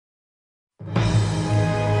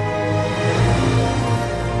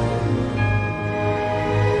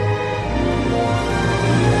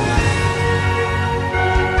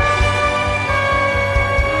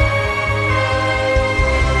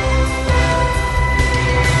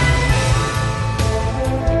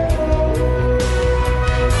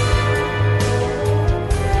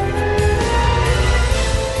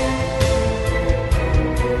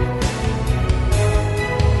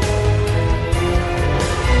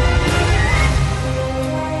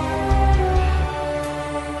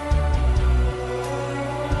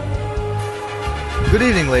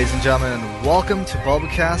evening, ladies and gentlemen, and welcome to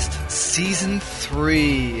Bulbacast Season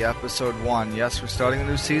 3, Episode 1. Yes, we're starting a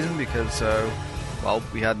new season because,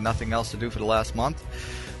 we had nothing else to do for the last month.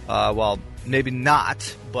 Well, maybe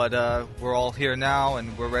not, but we're all here now,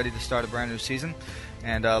 and we're ready to start a brand new season.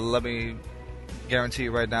 And let me guarantee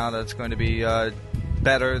you right now that it's going to be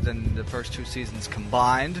better than the first two seasons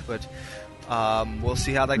combined, but we'll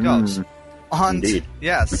see how that goes. Indeed.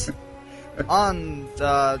 Yes. On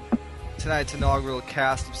tonight's inaugural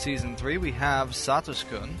cast of Season 3, we have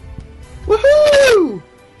Satoshi-kun. Woohoo!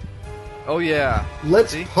 Oh yeah.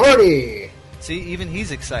 Let's See? party! See, even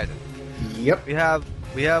he's excited. Yep. We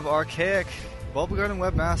have Archaic, Bulba Garden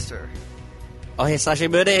Webmaster. Oh,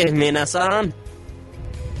 hisashiburi, minasan.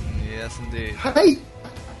 Yes, indeed. Hi!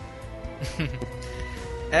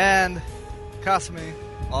 And Kasumi,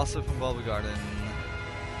 also from Bulba Garden.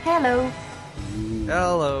 Hello.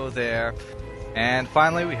 Hello there. And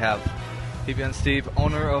finally, we have PBN Steve,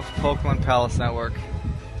 owner of Pokemon Palace Network.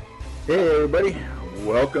 Hey everybody,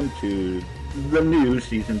 welcome to the new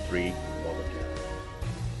Season 3 Bulbacast.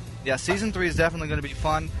 Yeah, Season 3 is definitely going to be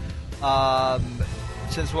fun.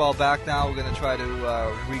 Since we're all back now, we're going to try to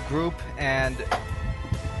regroup and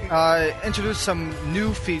introduce some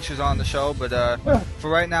new features on the show. But for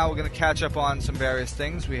right now, we're going to catch up on some various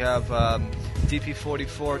things. We have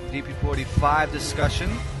DP44, DP45 discussion.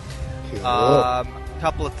 A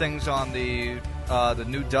couple of things on the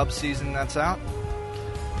new dub season that's out.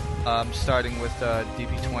 Starting with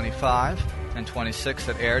DP25 and 26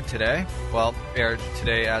 that aired today. Well, aired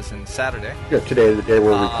today as in Saturday. Yeah, today is the day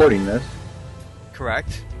we're recording this.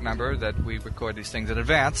 Correct. Remember that we record these things in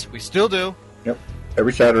advance. We still do. Yep,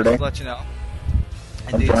 every Saturday. Just to let you know.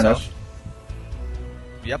 Come Indeed, join so. us.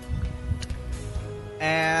 Yep.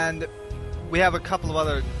 And we have a couple of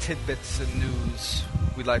other tidbits and news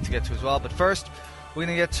we'd like to get to as well. But first, we're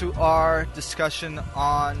going to get to our discussion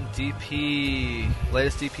on DP,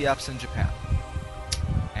 latest DP apps in Japan.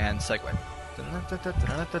 And segue.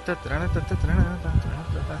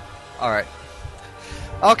 Alright.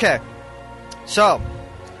 Okay. So,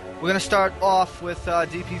 we're going to start off with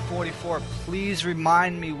DP44. Please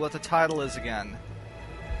remind me what the title is again.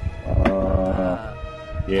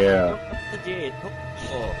 Yeah.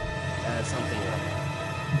 Something.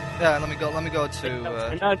 Yeah, let me go to.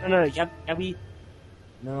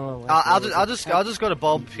 No. I'll just go to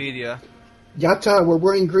Bulbapedia. Yatta, we're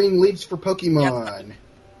wearing green leaves for Pokemon.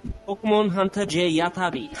 Pokemon Hunter J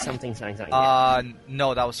Yatabi. Something.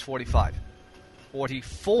 No, that was 45.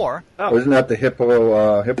 44. Oh. Wasn't that the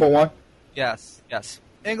hippo one? Yes.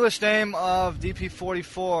 English name of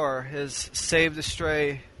DP44 is Save the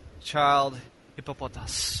Stray Child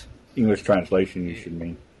Hippopotas. English translation, you should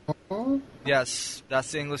mean. Aw, Yes,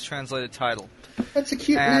 that's the English translated title. that's a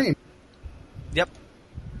cute And- name. Yep.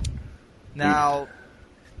 Now,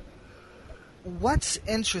 what's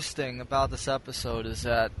interesting about this episode is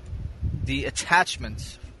that the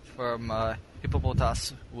attachment from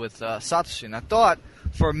Hippopotas with Satoshi. And I thought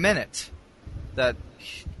for a minute that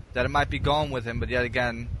it might be going with him, but yet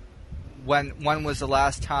again, when was the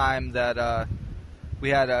last time that we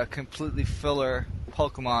had a completely filler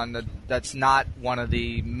Pokemon that's not one of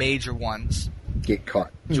the major ones Get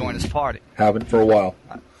caught. join his party? Haven't for a while.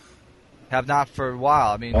 Have not for a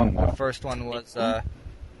while. I mean, Long while. the first one was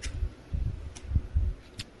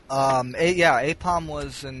Apom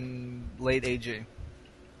was in late AG.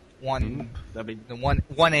 The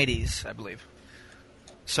 180s, I believe.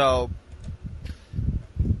 So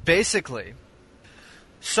basically,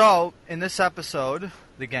 in this episode,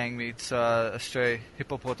 the gang meets a stray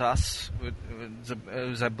Hippopotas. It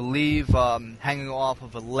was, I believe, hanging off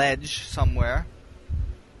of a ledge somewhere.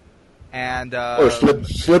 And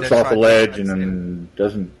slips off a ledge, and then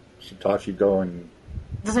doesn't Satoshi go and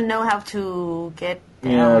Doesn't know how to get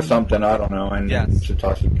down. or something? I don't know. And Yes. then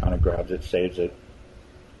Satoshi kind of grabs it, saves it.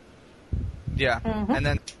 Yeah, Mhm. and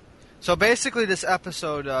then, so basically this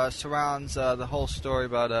episode surrounds the whole story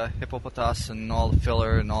about Hippopotas and all the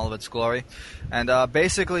filler and all of its glory. And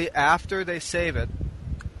basically after they save it,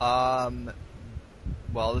 the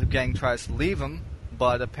gang tries to leave him,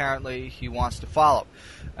 but apparently he wants to follow.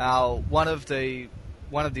 Now, one of the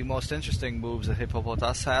most interesting moves that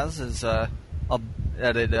Hippopotas has is that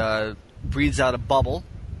it breathes out a bubble.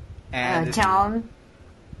 And John.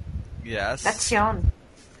 yes, That's John.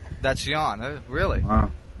 That's Jan. Really?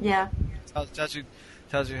 Wow. Yeah. Tells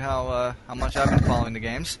you how much I've been following the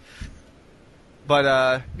games. But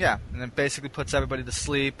and it basically puts everybody to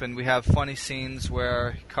sleep, and we have funny scenes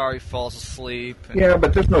where Hikari falls asleep. And Yeah,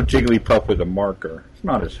 but there's no Jigglypuff with a marker. It's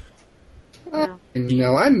not as...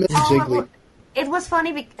 No, I miss Jiggly. It was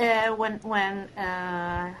funny when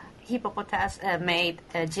Hippopotas made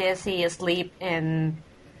Jesse asleep, and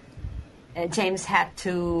James had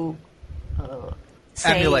to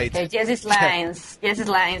say Emulate. Jesse's lines. Jesse's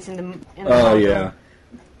lines in the. Oh yeah,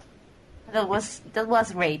 That was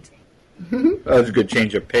great. that was a good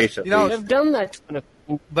change of pace. At You know, least. They've done that kind of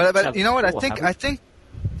thing. But you know what? I before, think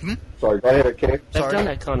Sorry, go ahead, okay. They've Sorry. done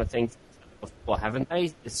that kind of thing before, haven't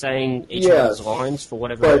they? Saying each Yes, other's lines for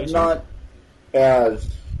whatever but reason. not as.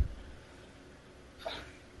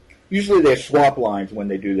 Usually they swap lines when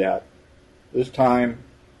they do that. This time,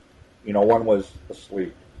 one was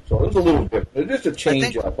asleep, so it was a little different. It's just a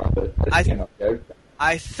change up of it.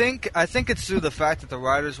 I think it's through the fact that the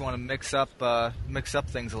writers want to mix up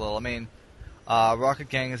things a little. I mean, Rocket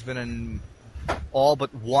Gang has been in all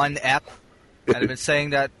but one ep, and have been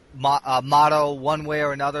saying that motto one way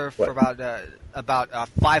or another for about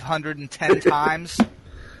 510 times.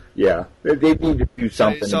 Yeah, they need to do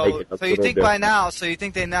something to make it a So you little think different. you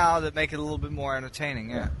think they now that make it a little bit more entertaining,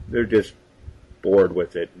 yeah. They're just bored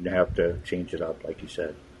with it and have to change it up, like you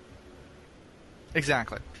said.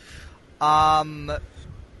 Exactly.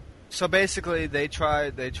 So basically, they try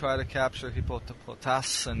to capture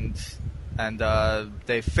Hippopotas, and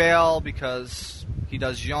they fail because he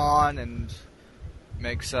does yawn and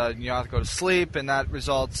makes Nyarlathotep go to sleep, and that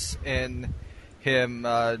results in him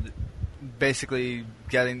basically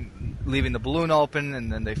leaving the balloon open,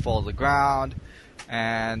 and then they fall to the ground,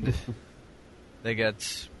 and they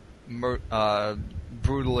get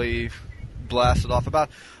brutally blasted off.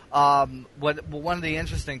 One of the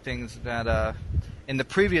interesting things that in the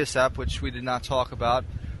previous app, which we did not talk about,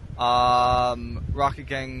 Rocket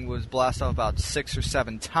Gang was blasted off about 6 or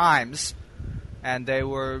 7 times, and they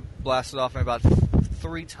were blasted off about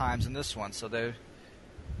 3 times in this one. So they're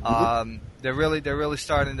really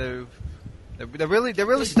starting to. They're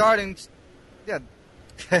really starting. Yeah.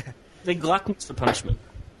 They're gluttons for punishment.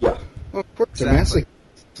 Yeah. Well, of course, Exactly.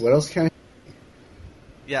 what else can I...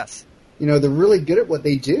 Yes. They're really good at what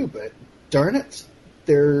they do, but darn it,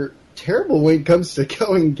 they're terrible when it comes to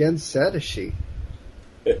going against Satoshi.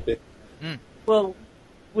 Well,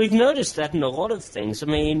 we've noticed that in a lot of things. I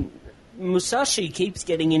mean, Musashi keeps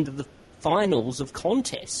getting into the finals of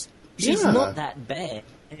contests. She's Yeah. not that bad.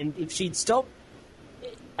 And if she'd stop...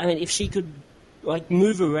 I mean, if she could,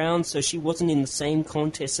 move around so she wasn't in the same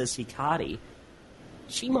contest as Hikari,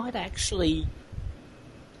 she might actually,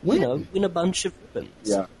 win a bunch of ribbons.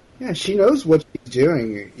 Yeah. Yeah, she knows what she's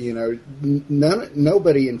doing.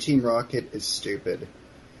 Nobody in Team Rocket is stupid.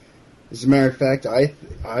 As a matter of fact, I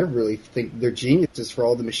really think they're geniuses for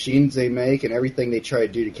all the machines they make and everything they try to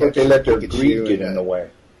do to But catch they let their Pikachu greed get and, in the way.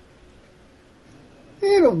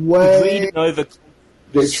 In a way, Greed over...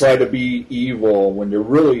 They try to be evil when they're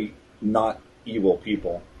really not evil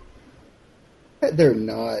people. they're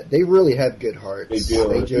not. They really have good hearts. They do.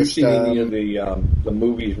 They If you've just, seen any of the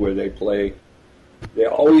movies where they play, they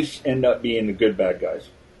always end up being the good bad guys.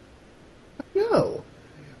 no.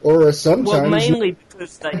 Or sometimes... Well, mainly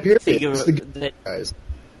because they Period. figure It's the good that... guys.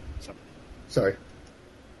 Sorry.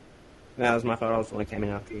 That was my fault. I was the one who came in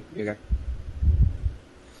after you. You go.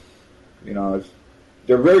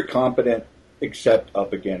 They're very competent, except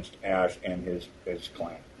up against Ash and his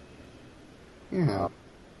clan. Yeah.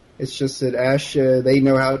 It's just that Ash, they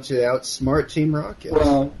know how to outsmart Team Rocket.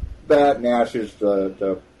 Well, that and Ash is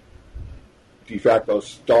the de facto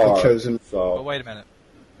star. The chosen- But So wait a minute.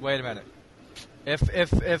 If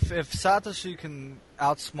Satoshi can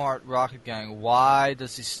outsmart Rocket Gang, why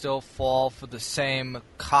does he still fall for the same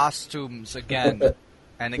costumes again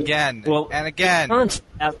and again Well, and again?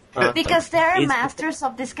 Because they're It's- masters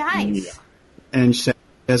of disguise. Yeah. And she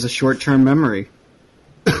has a short-term memory.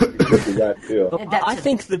 because of that too. Well, That's I a-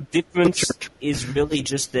 think the difference is really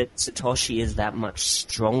just that Satoshi is that much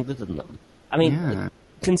stronger than them. I mean, Yeah.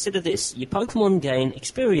 consider this. Your Pokemon gain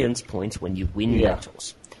experience points when you win Yeah.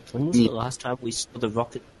 battles. When was the last time we saw the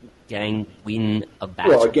Rocket Gang win a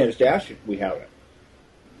battle? Well, against Ash, we haven't.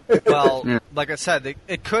 Well, Yeah. like I said,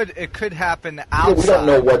 it could happen Yeah, outside. we don't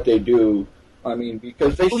know what they do. I mean,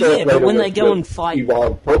 because they Well, said yeah, but later when they with go the and fight-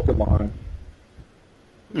 evolved Pokemon,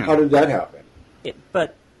 Yeah. how did that happen? Yeah,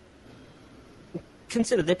 but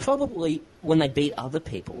consider, they're probably, when they beat other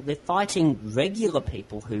people, they're fighting regular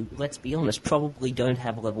people who, let's be honest, probably don't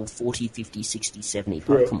have level 40, 50, 60, 70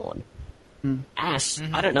 Pokemon. Ash,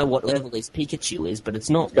 I don't know what level his Pikachu is, but it's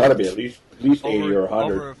not... It's got to be at least 80 or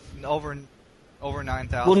 100. over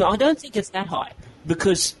 9,000. Well, no, I don't think it's that high,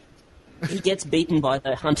 because he gets beaten by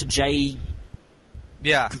the Hunter J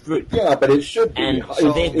Yeah. group. Yeah, but it should be. And high.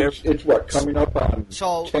 so they're It's what, coming up on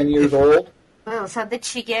So 10 years if- old? Well, so did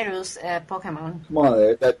Shigeru's Pokemon. Come on,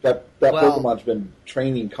 that Well, Pokemon's been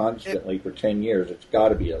training constantly for 10 years. It's got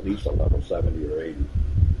to be at least a level 70 or 80.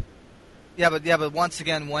 Yeah, but once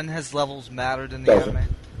again, when has levels mattered in the Doesn't.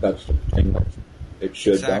 anime? That's the thing. It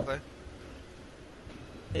should. Exactly.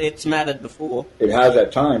 It's mattered before. It has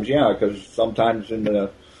at times, yeah, because sometimes in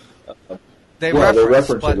the They they reference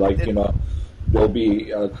reference but it like there'll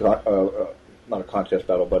be not a contest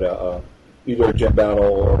battle, but either a gym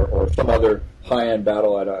battle or some other high-end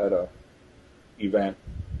battle at a event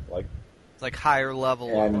like higher level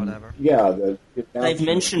or whatever. Yeah, They've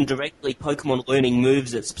mentioned directly Pokemon learning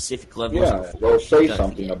moves at specific levels. Yeah, before. they'll say Don't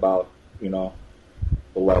something forget. about the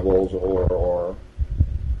levels or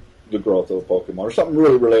the growth of a Pokemon or something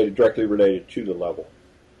really directly related to the level.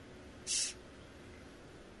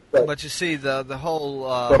 But you see, the whole.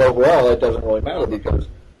 But overall, it doesn't really matter because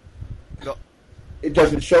Go- it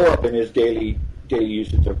doesn't show up in his daily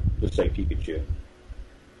usage of, let's say, Pikachu.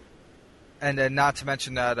 And then, not to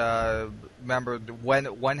mention that, remember,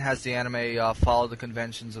 when has the anime followed the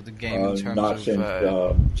conventions of the game in terms Not of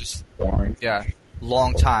since just Orange.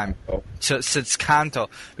 long time Oh. since Kanto?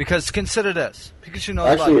 Because consider this: Pikachu knows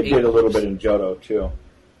Actually, about it did a little bit in Johto too.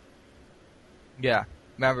 Yeah,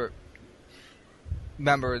 remember,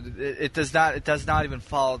 it does not even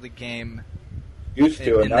follow the game Used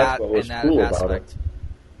to, and that's that what was in that cool about aspect. it.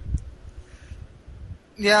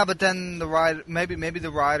 Yeah, but then maybe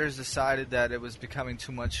the writers decided that it was becoming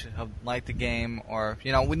too much of like the game, or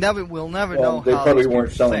we'll never know. They how probably these weren't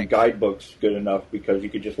people selling think. guidebooks good enough because you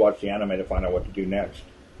could just watch the anime to find out what to do next.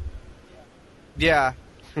 Yeah,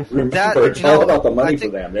 Remember, it's all about the money I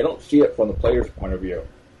think- for them. They don't see it from the player's point of view.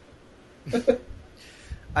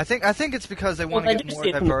 I think it's because they want they to do get more see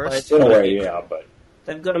it from the diverse. players' In a point of way, view. yeah, but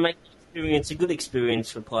They've got to make the experience a good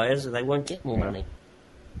experience for players, or they won't get more money.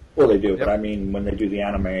 well, they do. Yep. But I mean, when they do the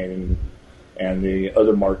anime and the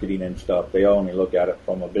other marketing and stuff, they only look at it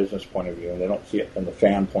from a business point of view, and they don't see it from the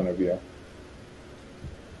fan point of view.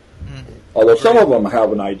 Although some of them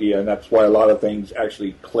have an idea, and that's why a lot of things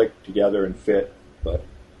actually click together and fit, but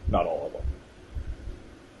not all of them.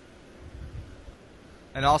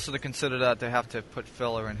 And also to consider that they have to put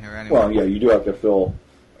filler in here anyway. Well, yeah, you do have to fill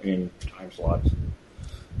in time slots.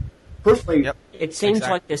 Personally, Yep. It seems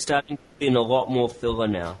Exactly. like they're starting to put in a lot more filler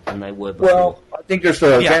now than they were before. Well, I think there's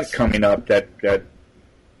an Yes. event coming up that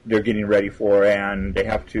they're getting ready for, and they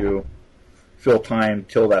have to fill time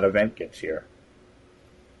till that event gets here.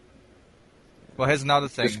 Well, here's another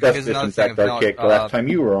thing. Discussed Here's this, another in thing fact, of our note. kick the last time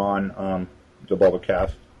you were on the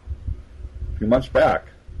Bubblecast a few months back.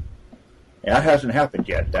 And that hasn't happened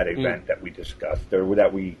yet, that event that we discussed, or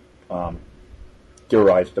that we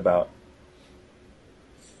theorized about.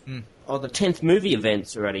 Oh, the 10th movie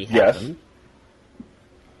event's already Yes. happened.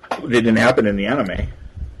 It didn't happen in the anime,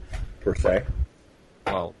 per se.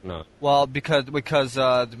 Well, no. Well, because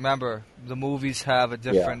remember, the movies have a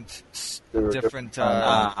different They're a different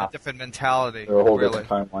different different mentality. they're a whole really.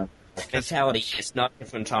 different timeline. Fatality, yes, not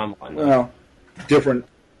different timeline. Well, Different.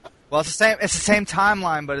 Well, it's the same. It's the same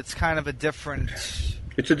timeline, but it's kind of a different.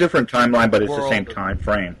 It's a different timeline, but it's the same World. time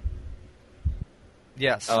frame.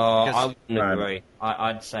 Yes, I because wouldn't Right. agree.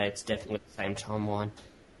 I'd say it's definitely the same timeline.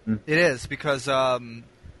 it is because I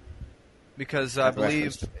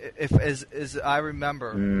believe if as I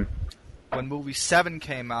remember when movie 7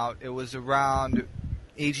 came out, it was around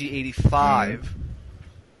AG 85,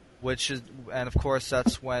 which is, and of course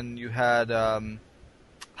that's when you had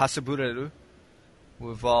Hasabureru,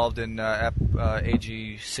 who evolved in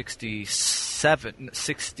AG 67,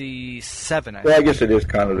 I Well, I think. guess it is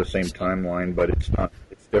kind of the same timeline, but it's not.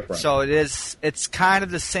 It's different. So it's kind of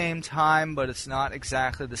the same time, but it's not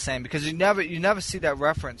exactly the same because you never see that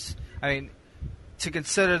reference. I mean, to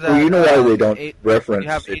consider that. Well, you know why they don't you reference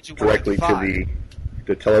have it AG directly to 185.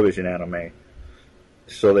 the television anime,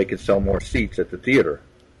 so they can sell more seats at the theater.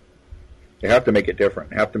 They have to make it different.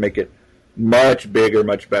 They have to make it much bigger,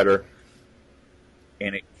 much better,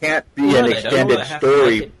 and it can't be No, an they don't. extended They have to make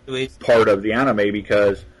story it too easy. part of the anime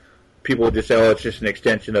because people would just say, "Oh, it's just an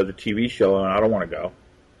extension of the TV show," and I don't want to go.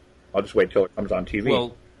 I'll just wait till it comes on TV.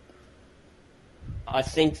 Well, I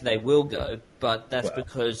think they will go, but that's Well.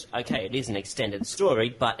 because, okay, it is an extended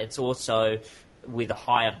story, but it's also with a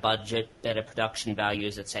higher budget, better production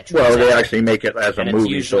values, etc. Well, they actually make it as a And it's movie,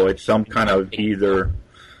 so usually- it's some kind of either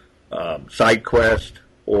side quest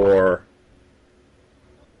or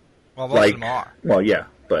Well, most like, of them are. well, yeah,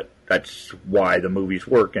 but that's why the movies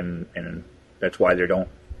work, and that's why they don't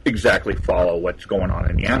exactly follow what's going on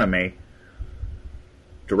in the anime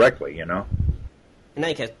directly, you know? In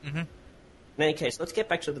any case, let's get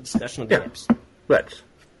back to the discussion of the Yeah. apps. Let's.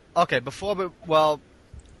 Okay, before we, well,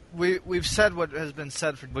 we've said what has been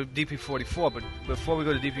said for DP44, but before we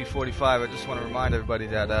go to DP45, I just want to remind everybody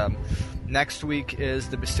that next week is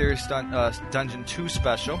the Mysterious Dungeon 2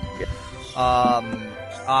 special. Yes.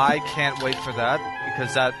 I can't wait for that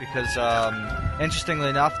because interestingly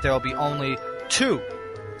enough, there will be only 2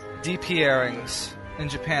 DP airings in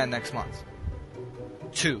Japan next month.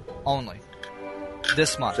 2 only.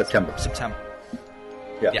 This month. September.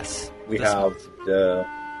 Yeah. Yes. We this have month.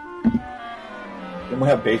 Didn't we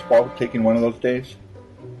have baseball taking one of those days?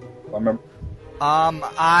 I remember.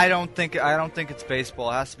 I don't think it's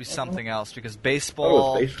baseball. It has to be something else because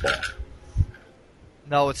baseball. Oh, it was baseball.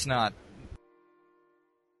 No, it's not.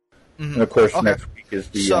 Mm-hmm. And of course, Okay. next week is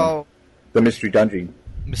the Mystery Dungeon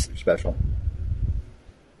special.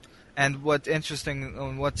 And what's interesting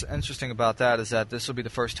about that is that this will be the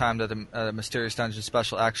first time that the Mysterious Dungeon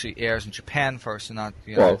special actually airs in Japan first, and not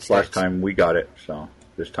the United Well, States. last time we got it, so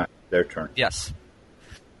this time their turn. Yes,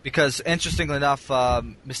 because interestingly enough,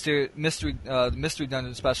 the Mystery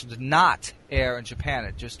Dungeon special did not air in Japan.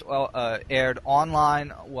 It just aired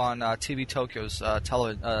online on TV Tokyo's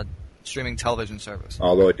streaming television service.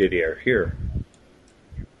 Although it did air here.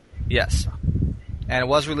 Yes, and it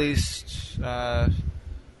was released.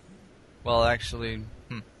 Well, actually,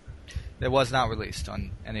 it was not released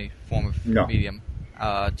on any form of medium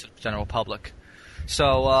to the general public.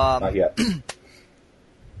 So Not yet.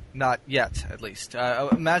 not yet, at least.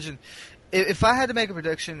 Imagine if I had to make a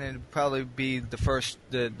prediction, it'd probably be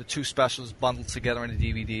the 2 specials bundled together in a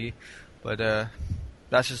DVD. But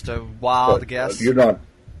that's just a wild guess.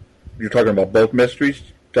 You're talking about both Mysteries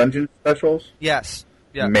Dungeon specials? Yes.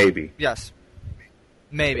 Yeah. Maybe. Yes.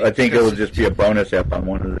 Maybe. I think it will just be a bonus app on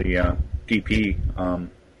one of the DP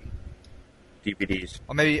DVDs.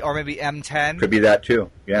 Or maybe M10. Could be that too.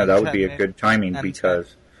 Yeah, that would be a M10, good timing M10.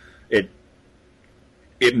 because it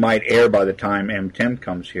might air by the time M10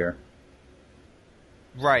 comes here.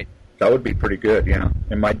 Right. That would be pretty good. Yeah,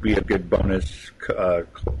 it might be a good bonus clip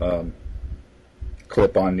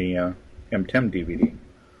on the M10 DVD.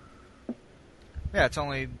 Yeah,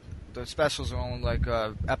 the specials are only like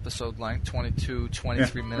episode length, 22,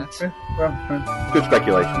 23 minutes. Okay. Well, good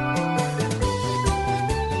speculation.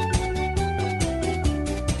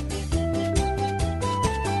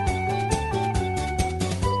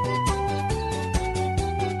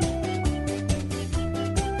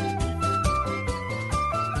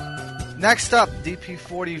 Next up,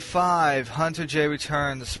 DP45, Hunter J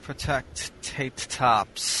returns, protect Tate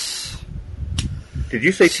Tops. Did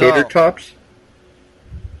you say tater tops?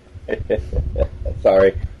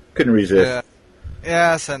 Sorry, couldn't resist. Yeah.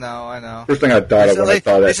 Yes, I know. First thing I thought of when I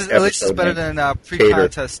saw that episode. At least it's better name. than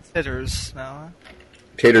pre-contest titters now.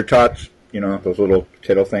 Tater tots, those little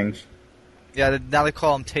potato things. Yeah, now they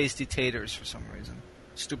call them tasty taters for some reason.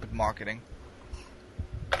 Stupid marketing.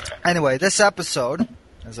 Anyway, this episode,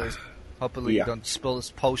 as I hopefully don't spill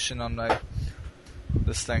this potion on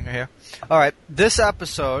this thing here. All right, this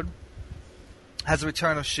episode has the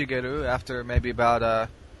return of Shigeru after maybe about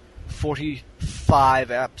 45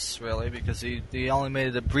 eps, really, because he only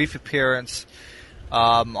made a brief appearance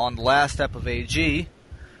on the last ep of AG,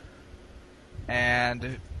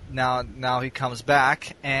 and now he comes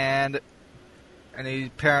back, and he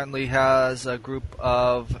apparently has a group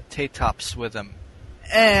of Tate-Tops with him.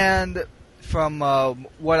 And from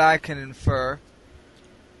what I can infer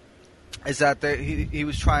is that he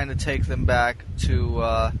was trying to take them back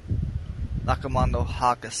to Nakamando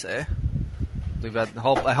Hakase.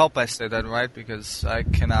 I hope I say that right because I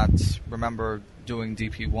cannot remember doing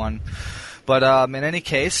DP1. But in any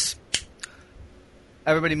case,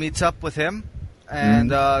 everybody meets up with him,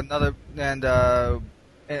 and an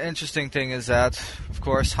interesting thing is that, of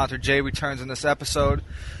course, Hunter J returns in this episode,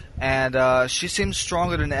 and she seems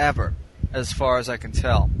stronger than ever, as far as I can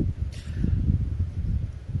tell,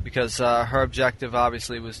 because her objective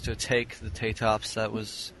obviously was to take the Tate-Tops that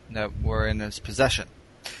were in his possession.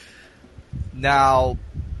 Now,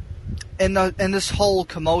 in this whole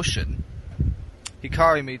commotion,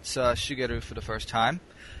 Hikari meets Shigeru for the first time,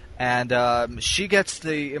 and she gets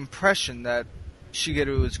the impression that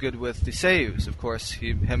Shigeru is good with the Seiyus, of course,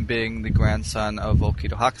 him being the grandson of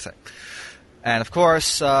Okido Hakase. And of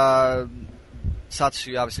course,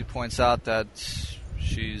 Satsuki obviously points out that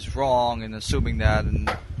she's wrong in assuming that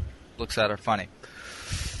and looks at her funny.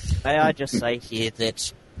 May I just say here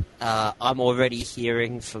that I'm already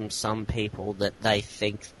hearing from some people that they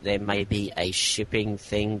think there may be a shipping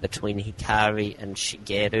thing between Hikari and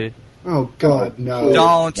Shigeru. Oh God, no!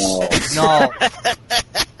 Don't, no.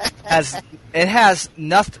 It has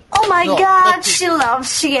nothing. Oh my God, she loves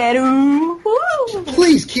Shigeru. Woo!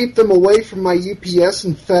 Please keep them away from my UPS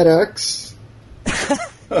and FedEx.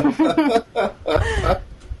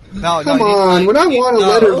 No, Come no, on, when I want a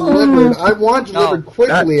letter delivered, I want it delivered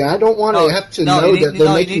quickly. I don't want to have to know that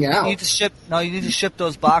they're making out. You need to ship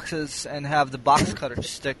those boxes and have the box cutter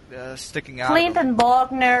sticking out. Clinton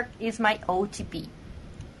Bogner is my OTP.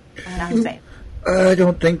 That's it. I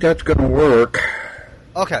don't think that's going to work.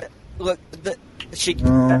 Okay. Look,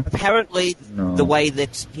 No. apparently No. the way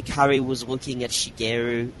that Hikari was looking at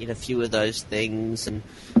Shigeru in a few of those things, and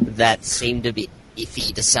that seemed to be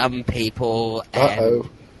iffy to some people. And Uh-oh.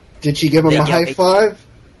 Did she give him Yeah, a high yeah, five?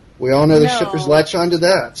 We all know the No. shippers latch onto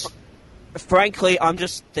that. frankly, I'm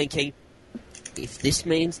just thinking, if this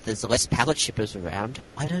means there's less pallet shippers around,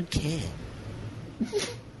 I don't care.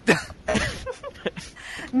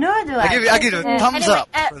 Nor do I. I give it a thumbs anyway,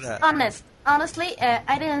 up for that. Honestly,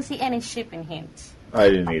 I didn't see any shipping hints. I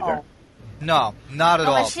didn't either. Oh. No, not at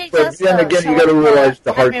No, all. she But just, then again, you showed gotta realize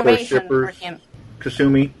the hardcore admiration shippers- for him.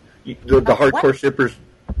 Kasumi, the What? hardcore shippers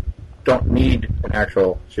don't need an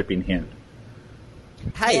actual shipping hint.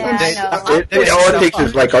 Hey, Yeah, they- I know. All it takes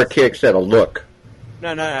is, like Archaic said, a look.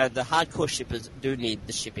 no, the hardcore shippers do need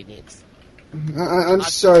the shipping hints. I'm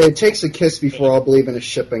sorry, it takes a kiss before I'll believe in a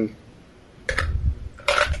shipping.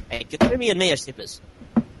 Hey, Kasumi and me are shippers,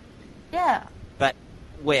 Yeah. but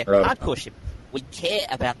we're Right. hardcore shippers. We care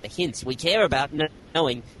about the hints. We care about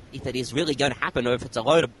knowing if it is really going to happen or if it's a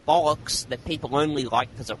load of bollocks that people only like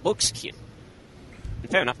because it looks cute.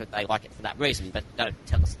 And fair enough if they like it for that reason, but don't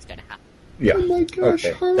tell us it's going to happen. Yeah. Oh my gosh,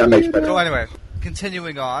 Okay. hurry That makes it better. So anyway,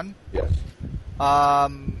 continuing on, Yes.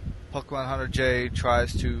 Pokemon Hunter J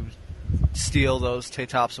tries to steal those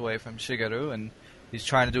T-Tops away from Shigeru, and he's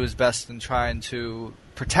trying to do his best in trying to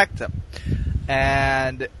protect them.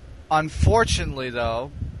 And unfortunately,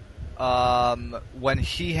 though, when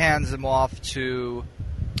he hands them off to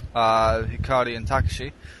Hikari and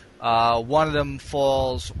Takashi, one of them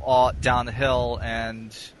falls down the hill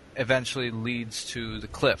and eventually leads to the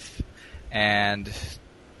cliff. And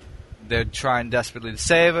they're trying desperately to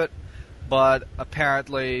save it, but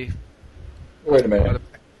apparently... Wait a minute.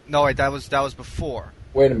 No, wait, that was before.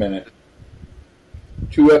 Wait a minute.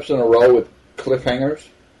 2 eps in a row with cliffhangers?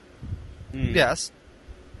 Yes,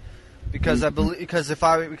 because I believe because if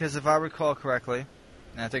I recall correctly,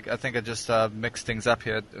 and I think I just mixed things up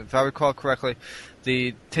here. If I recall correctly,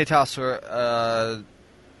 the Teitos were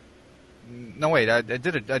no wait, I did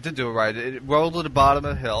do it right. It rolled to the bottom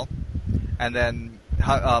of the hill, and then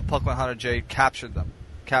Pokemon Hunter J captured them.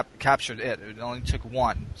 Captured it. It only took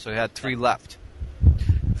 1, so he had 3 left.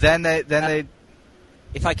 Then they.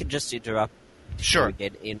 If I could just interrupt. Sure.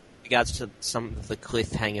 Again, in regards to some of the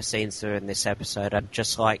cliffhanger scenes that are in this episode, I'd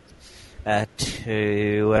just like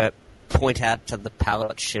to point out to the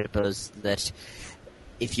pallet shippers that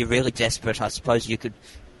if you're really desperate, I suppose you could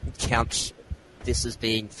count this as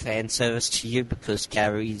being fan service to you because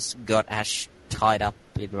Gary's got Ash tied up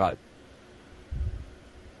in rope.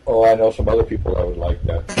 Oh, I know some other people that would like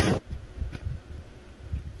that.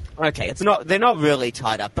 Okay, they're not really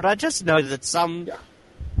tied up, but I just know that some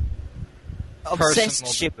obsessed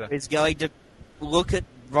shipper is going to look at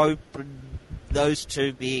rope and those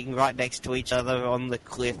two being right next to each other on the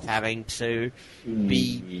cliff, having to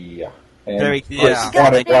be Yeah. And very Yeah. close.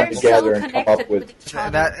 want to They're come together so and come connected up with... each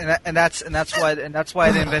And other. that's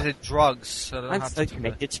why they invented drugs. So they don't I'm have so to do that.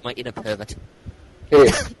 connected to my inner pervert.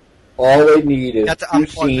 Hey, all they need is You have to 2 unplug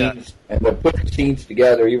that. scenes, and they'll put the scenes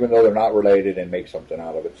together, even though they're not related, and make something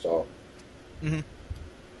out of it. So,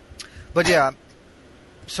 But yeah,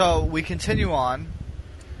 so we continue on.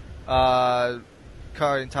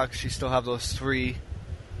 Kari and Takashi still have those 3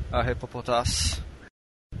 hippopotas.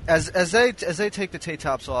 As they take the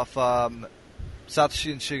T-tops off,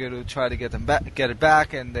 Satoshi and Shigeru try to get it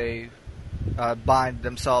back, and they bind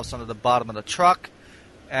themselves under the bottom of the truck,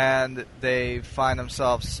 and they find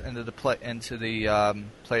themselves into the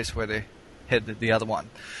place where they hid the other one.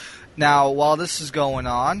 Now, while this is going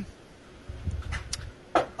on,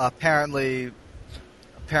 apparently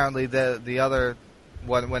the other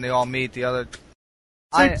when they all meet the other.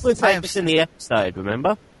 Cliffhangers in the episode,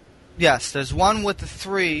 remember? Yes, there's one with the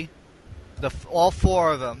 3, all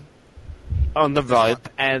 4 of them. On the rope,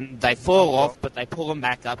 and they fall off, but they pull them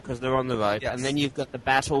back up because they're on the rope. Yes. And then you've got the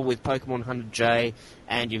battle with Pokemon Hunter J,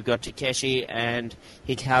 and you've got Takeshi and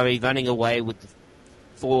Hikari running away with the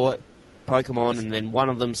 4 Pokemon, and then one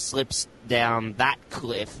of them slips down that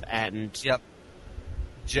cliff, and Yep.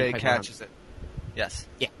 Jay Pokemon. catches it. Yes.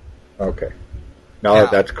 Okay. Now Yeah.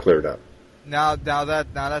 that's cleared up. Now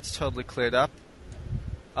that's totally cleared up.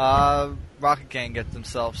 Rocket Gang get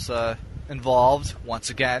themselves involved once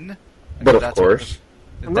again. But of That's- course,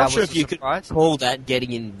 I'm that not sure was if a you could surprise. call that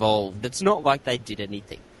getting involved. It's not like they did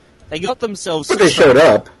anything. They got themselves. But they showed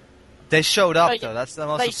up. They showed up, They- though. That's the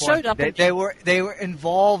most they important. showed up They, and- they were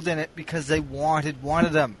involved in it because they wanted one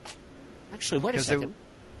of them. Actually, wait a 'Cause they- second.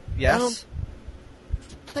 Yes.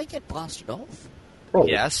 Did they get blasted off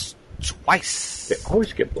Probably. Yes. Twice. They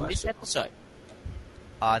always get in this blasted. episode?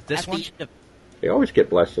 This At one? the end of- They always get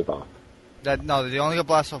blasted off. No, they only got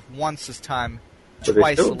blasted off once this time. But they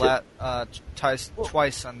Twice, still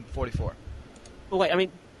twice on 44. Well, wait, I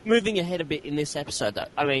mean, moving ahead a bit in this episode, though.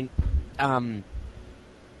 I mean,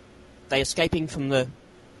 they escaping from the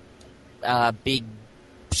big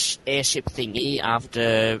airship thingy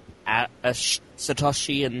after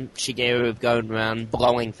Satoshi and Shigeru have gone around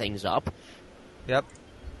blowing things up. Yep.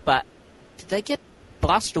 But did they get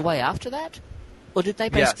blasted away after that? Or did they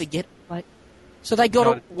basically get away? So they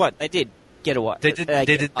got No. what? They did get away. They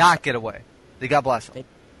did not get away. They got blasted.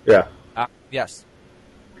 Yeah. Yes.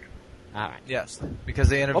 Alright. Yes. Because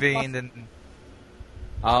they intervened and...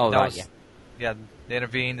 Oh, that right, was- yeah. Yeah, they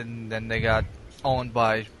intervened and then they got owned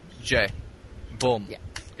by Jay. Boom. Yeah.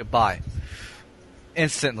 Goodbye.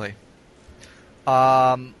 Instantly.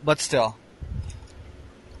 But still.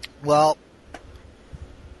 Well,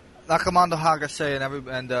 Nakamando Hagase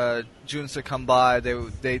and Junsa come by.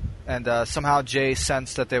 They somehow Jay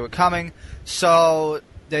sensed that they were coming, so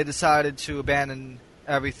they decided to abandon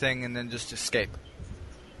everything and then just escape.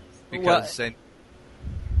 Because they...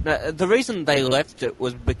 No, the reason they left it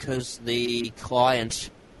was because the client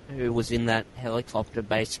who was in that helicopter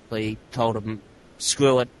basically told them,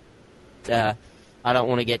 screw it, I don't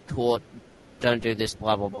want to get caught, don't do this,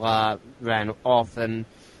 blah, blah, blah, ran off, and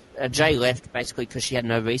Jay left basically because she had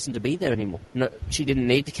no reason to be there anymore. No, she didn't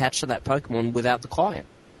need to catch that Pokemon without the client.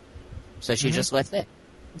 So she just left there.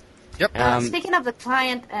 Yep. Speaking of the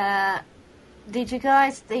client, did you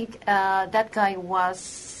guys think that guy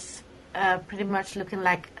was pretty much looking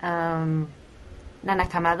like Nanakamado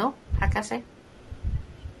Hakase?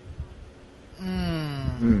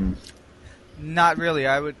 Not really.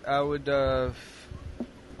 I would. I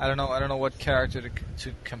don't know what character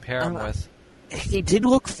to compare him with. He did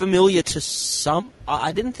look familiar to some.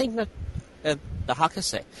 I didn't think that the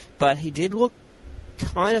Hakase, but he did look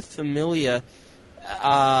kind of familiar,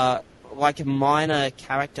 like a minor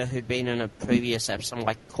character who'd been in a previous episode,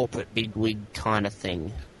 like corporate bigwig kind of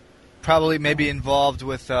thing. Probably maybe involved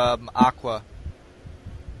with Aqua.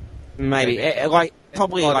 Maybe, like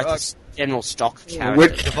probably Or, like a general stock character.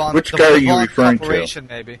 Which guy are you Devon referring to? Corporation,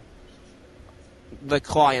 maybe. The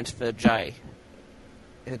client for Jay.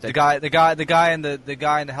 The guy in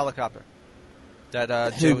the helicopter. That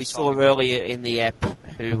Jay who we was saw talking earlier in the app,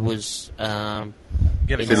 who was in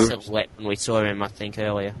Giving the us- silhouette when we saw him, I think,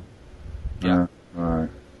 earlier. Yeah. All right.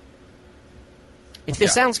 If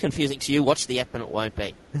this sounds confusing to you, watch the app and it won't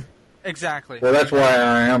be. Exactly. Well, that's why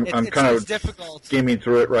I'm It's kind of difficult. skimming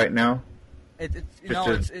through it right now.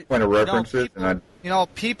 Just to point of references,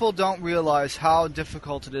 people don't realize how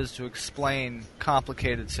difficult it is to explain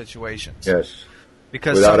complicated situations. Yes.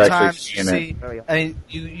 Because Without actually sometimes you seeing see, I mean,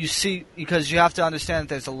 you see, because you have to understand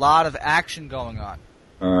that there's a lot of action going on.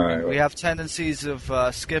 All right. We have tendencies of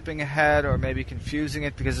skipping ahead or maybe confusing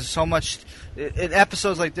it because there's so much. In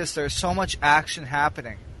episodes like this, there's so much action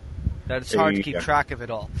happening that it's hard to keep track of it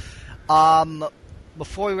all.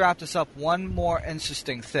 Before we wrap this up, one more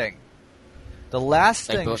interesting thing. The last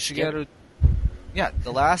thing Shigeru,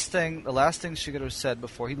 the last thing Shigeru said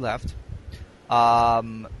before he left.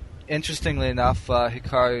 Interestingly enough,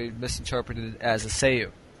 Hikaru misinterpreted it as a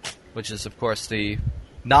Seiyu, which is of course the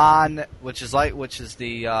the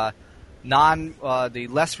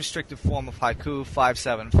less restrictive form of haiku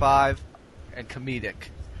 575 and comedic.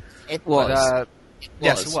 It was. But,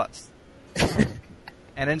 yes, it was.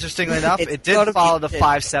 And interestingly enough, It's it did gotta follow be- the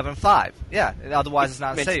 575. Yeah, otherwise it's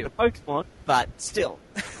not a Mentioned Seiyu. the Pokemon, but still.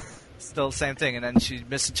 Still the same thing. And then she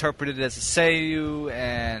misinterpreted it as a Seiyu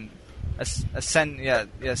and it's Senryu.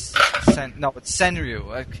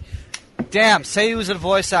 Like, damn, Seiyus are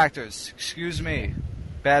voice actors. Excuse me.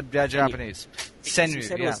 Bad Japanese. She said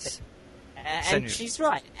Senryu, it was yes. And Senryu. she's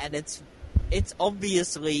right, and it's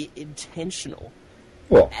obviously intentional,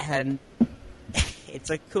 Well, and it's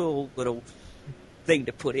a cool little thing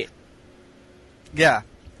to put in. Yeah.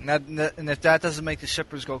 And if that doesn't make the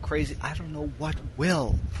shippers go crazy, I don't know what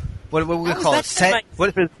will. What are we gonna How is call that it?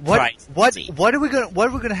 gonna make shippers crazy? What are we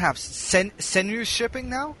gonna have? Senryu shipping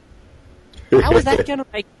now? How is that going to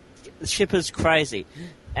make shippers crazy?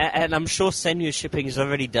 And I'm sure Senryu shipping is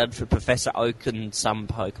already done for Professor Oak and some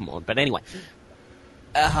Pokemon. But anyway.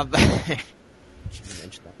 Shouldn't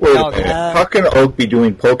mention that. wait No, a minute. How can Oak be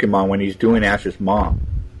doing Pokemon when he's doing Ash's mom?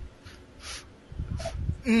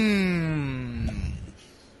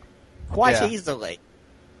 Quite Yeah. easily.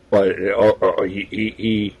 But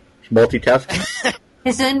he's multitasking.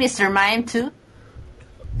 He's doing Mr. Mime too.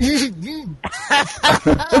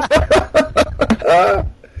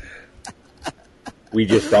 We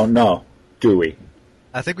just don't know, do we?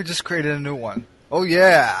 I think we just created a new one. Oh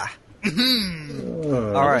yeah. All I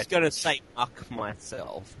was right. going to say Muck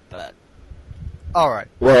myself, but All right.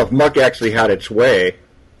 Well, if Muck actually had its way,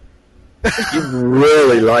 he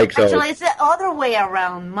really likes those. Actually, it's the other way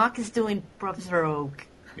around. Mark is doing Professor Oak.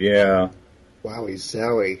 Yeah. Wowie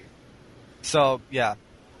zowie. So yeah.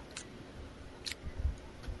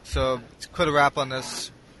 So to put a wrap on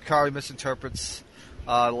this, Hikari misinterprets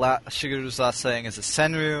Shigeru's last saying as a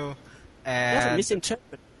Senryu, it doesn't and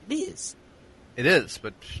misinterpret. It is. it is,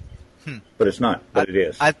 but But it's not. But it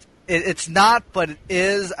is. It's not, but it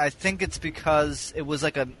is. I think it's because it was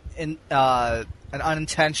like an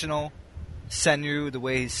unintentional Senryu, the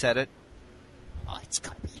way he said it. Oh, it's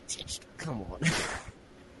got to be intentional. Come on.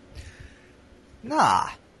 Nah,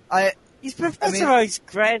 He's Professor Oak's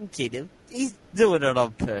grandkid. He's doing it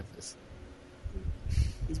on purpose.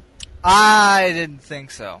 I didn't think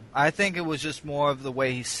so. I think it was just more of the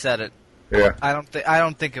way he said it. yeah. I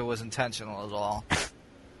don't think it was intentional at all.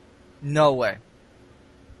 No way.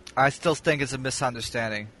 I still think it's a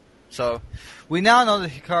misunderstanding. So, we now know that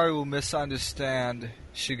Hikari will misunderstand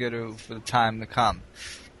Shigeru for the time to come.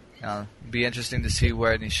 It'll be interesting to see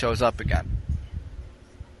where he shows up again.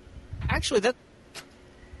 Actually, that.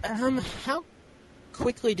 How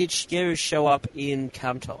quickly did Shigeru show up in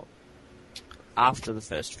Kanto? After the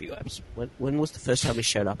first few episodes. When was the first time he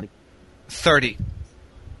showed up? 30.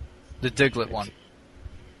 The Diglett one.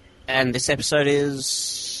 And this episode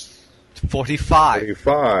is. 45.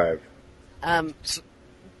 35.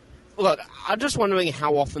 Look, I'm just wondering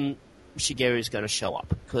how often Shigeru is going to show up,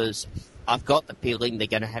 because I've got the feeling they're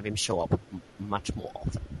going to have him show up much more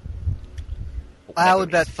often. I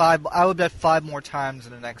would bet 5. I would bet 5 more times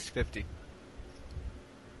in the next 50.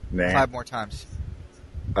 Nah. 5 more times.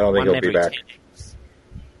 I don't think One he'll be every back. 10 years.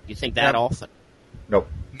 You think that Yep. often? Nope.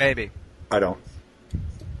 Maybe. I don't.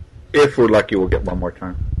 If we're lucky, we'll get one more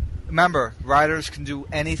time. Remember, writers can do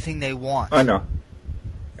anything they want. I know.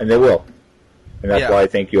 And they will. And that's Yeah. why I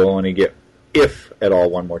think you'll only get, if at all,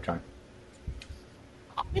 one more time.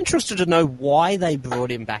 I'm interested to know why they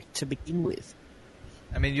brought him back to begin with.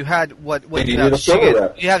 I mean, you had what Maybe you you had need a silver Shigeru.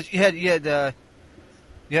 wrap.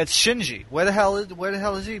 You had Shinji. Where the hell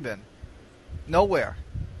has he been? Nowhere.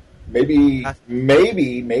 Maybe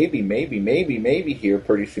here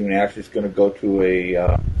pretty soon Ash is going to go to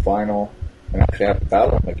a final and actually have to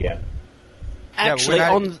battle him again. Actually,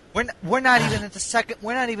 yeah, we're not even at the second.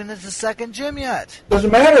 We're not even at the second gym yet.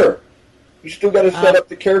 Doesn't matter. You still got to set up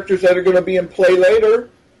the characters that are going to be in play later.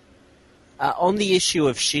 on the issue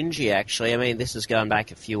of Shinji, actually, I mean, this is going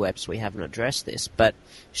back a few eps, we haven't addressed this, but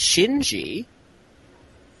Shinji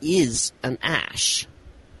is an Ash.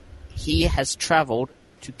 He has travelled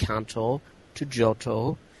to Kanto, to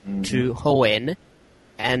Johto, to Hoenn,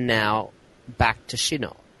 and now back to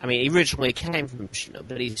Shino. I mean, he originally came from Shino,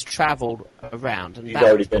 but he's travelled around and He's back.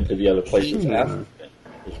 already been to the other places. Ash has been,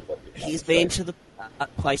 is what you're trying He's to been say. to the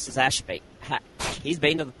places Ash been. He's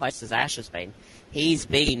been to the places Ash has been. He's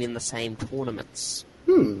been in the same tournaments.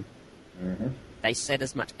 They said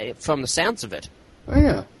as much. From the sounds of it, Oh,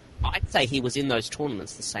 yeah. I'd say he was in those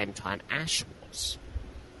tournaments the same time Ash was.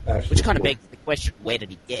 Ash Which was kind of cool. begs the question, where did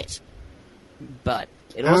he get? But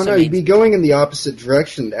it I don't also know. He'd means... be going in the opposite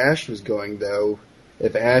direction Ash was going, though.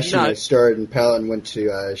 If Ash No. started and Palin went to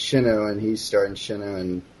Shino, and he started in Shino,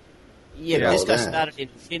 and Yeah, Yeah, this guy that. started in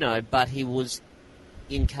Shino, but he was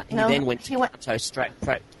in... He No, then went he to went- Kanto straight...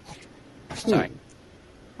 Sorry.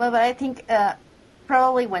 But I think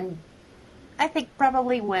probably when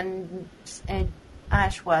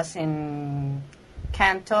Ash was in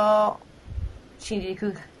Kanto,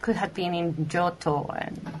 Shinji could have been in Johto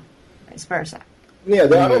and vice versa. Yeah, I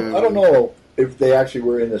don't know if they actually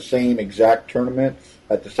were in the same exact tournaments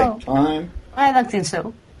at the same Oh. time, I don't think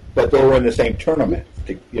so. but they were in the same tournament,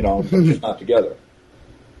 but just not together.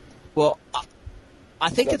 Well, I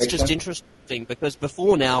think Does that it's make just sense? interesting because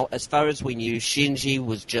before now, as far as we knew, Shinji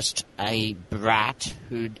was just a brat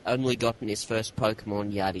who'd only gotten his first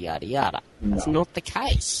Pokemon, yada yada yada. That's No. not the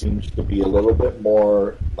case. Seems to be a little bit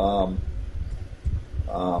more.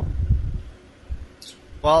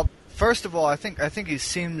 Well, first of all, I think he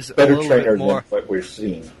seems Better a little trainer bit more. than what we're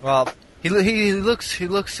seeing. Well, he looks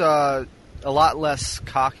a lot less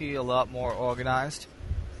cocky, a lot more organized.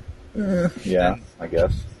 Yeah, I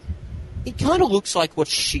guess. It kind of looks like what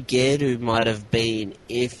Shigeru might have been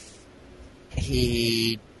if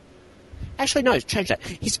he... Actually, no, change that.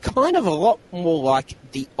 He's kind of a lot more like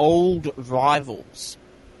the old rivals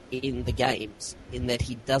in the games, in that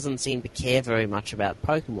he doesn't seem to care very much about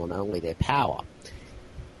Pokemon, only their power.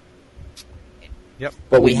 Yep.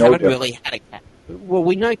 But we know haven't different. really had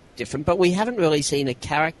we know different, but we haven't really seen a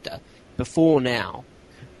character before now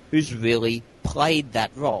who's really played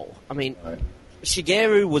that role. I mean, Right.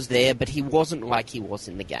 Shigeru was there, but he wasn't like he was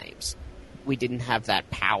in the games. We didn't have that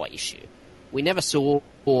power issue. We never saw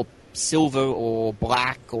Silver or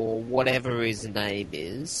Black or whatever his name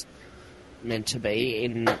is meant to be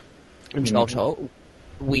in Johto.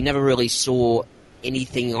 We never really saw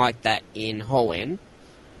anything like that in Hoenn.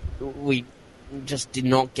 We just did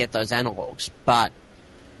not get those analogs. But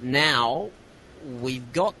now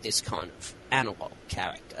we've got this kind of analog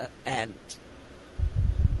character, and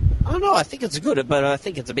I don't know, I think it's good, but I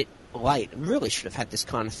think it's a bit late. Really should have had this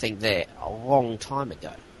kind of thing there a long time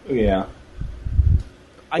ago. Yeah.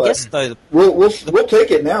 I But- guess, though, We'll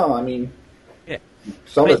take it now. I mean, yeah.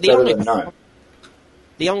 some I mean, is better than none.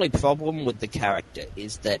 The only problem with the character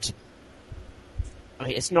is that, I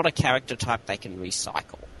mean, it's not a character type they can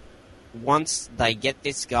recycle. Once they get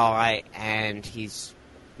this guy and he's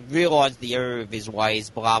realised the error of his ways,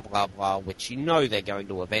 blah, blah, blah, which you know they're going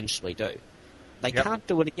to eventually do, they Yep. can't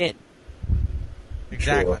do it again.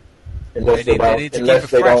 Exactly. Sure. Unless They they, need to unless keep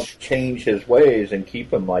it they don't fresh. change his ways and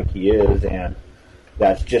keep him like he is, and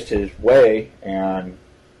that's just his way, and,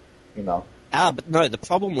 you know. But no, the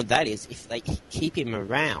problem with that is if they keep him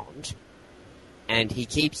around and he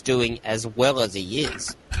keeps doing as well as he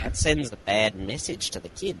is, that sends a bad message to the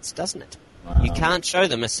kids, doesn't it? You can't show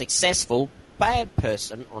them a successful bad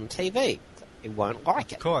person on TV. They won't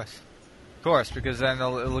like it. Of course, because then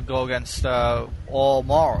it'll go against all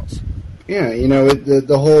morals. Yeah,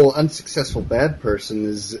 the whole unsuccessful bad person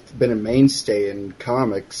has been a mainstay in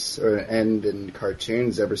comics and in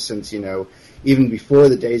cartoons ever since, even before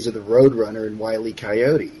the days of the Roadrunner and Wile E.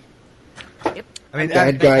 Coyote. Yep. I mean,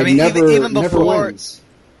 Bad guy even never before. wins.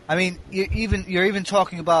 I mean, you're even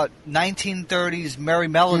talking about 1930s Merry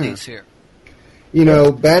Melodies here.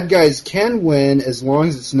 Bad guys can win as long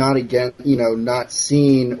as it's not not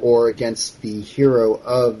seen or against the hero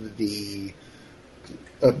of the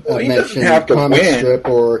Well, he doesn't mentioned have to comic win. strip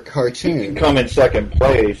or He can cartoon. come in second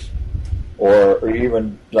place, or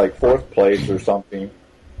even like fourth place or something,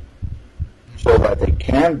 so that they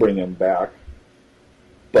can bring him back.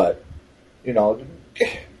 But, you don't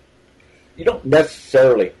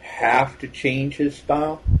necessarily have to change his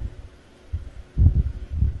style.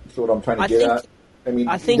 That's what I'm trying to get at.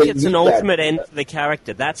 I think they it's an need that- ultimate end for the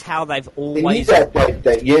character. That's how they've They need always...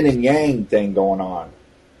 that yin and yang thing going on.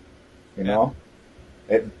 You know?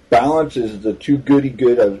 It balances the too goody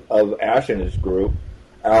good of Ash and his group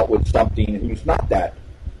out with something who's not that,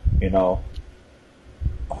 Yep.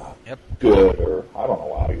 good, or I don't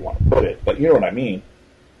know how you want to put it, but you know what I mean.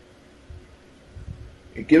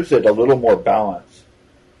 It gives it a little more balance.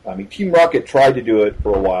 I mean, Team Rocket tried to do it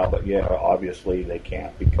for a while, but yeah, obviously they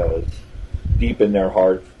can't, because deep in their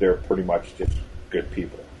hearts, they're pretty much just good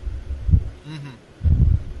people.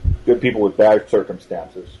 Good people with bad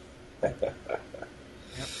circumstances.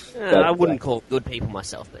 I wouldn't call good people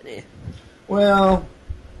myself, but yeah. Well,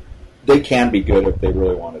 they can be good if they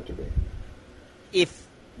really wanted to be. If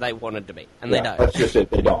they wanted to be, and Yeah, they don't. That's just it.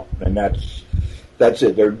 They don't, and that's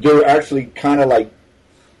it. They're actually kind of like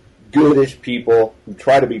goodish people who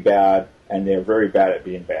try to be bad, and they're very bad at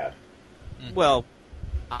being bad. Well,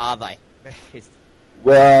 are they?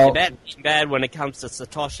 Well, They're bad when it comes to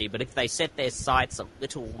Satoshi, but if they set their sights a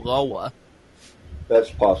little lower... that's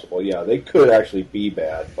possible. Yeah, they could actually be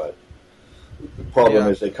bad, but the problem Yeah.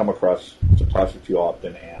 is they come across Satoshi too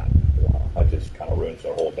often, and that just kind of ruins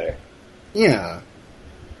their whole day. Yeah.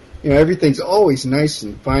 Everything's always nice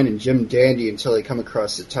and fine and Jim Dandy until they come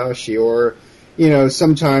across Satoshi, or,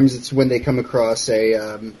 sometimes it's when they come across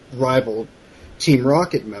a rival Team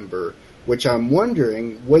Rocket member, which I'm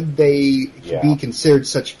wondering, would they be considered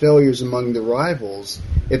such failures among the rivals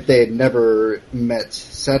if they had never met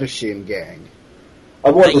Satoshi and gang?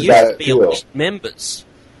 I They wondered used to that be too. elite members.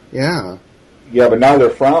 Yeah. Yeah, but now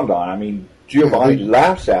they're frowned on. I mean, Giovanni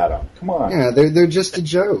laughs at them. Come on. Yeah, they're just a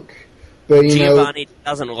joke. But, Giovanni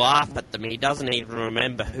doesn't laugh at them. He doesn't even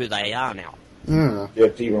remember who they are now. Yeah.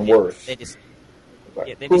 It's even worse. They're just,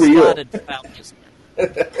 Like, they're who are you? discarded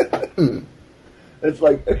failures. It's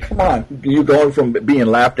like, come on, you're going from being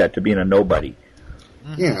laughed at to being a nobody.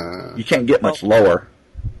 Yeah. You can't get much lower.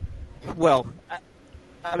 Well,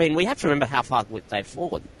 I mean, we have to remember how far they've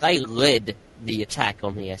fallen. They led the attack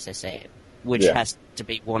on the SSN, which has to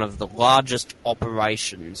be one of the largest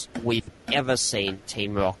operations we've ever seen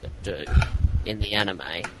Team Rocket do in the anime.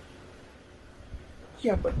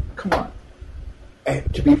 Yeah, but come on.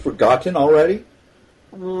 To be forgotten already?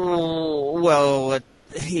 Well,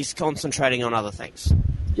 he's concentrating on other things.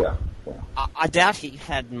 Yeah. Well, I doubt he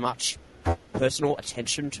had much personal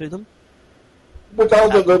attention to them. with all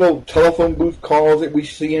the little telephone booth calls that we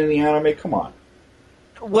see in the anime, come on.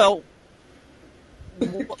 Well,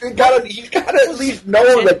 He's got to at least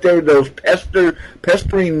know that they're those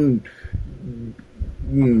pestering,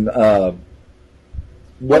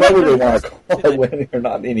 whatever they want to call it when they're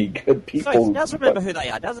not any good people. so he does remember who they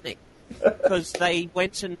are, doesn't he? Because they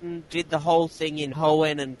went and did the whole thing in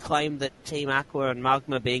Hoenn and claimed that Team Aqua and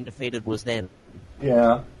Magma being defeated was them.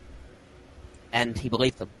 Yeah. And he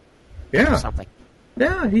believed them. Yeah. Or something.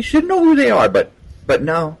 Yeah, he should know who they are, but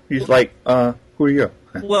no, he's like, who are you?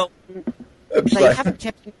 Well, It's they like- haven't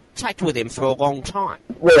kept in contact with him for a long time.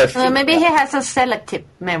 Well, that's- Maybe he has a selective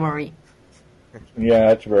memory, yeah,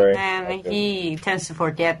 that's very. and he tends to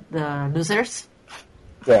forget the losers.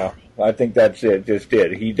 Yeah, I think that's it. Just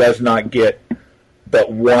it. He does not get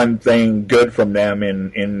but one thing good from them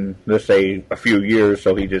in let's say a few years,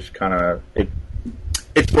 so he just kind of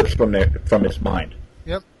it slips from his mind.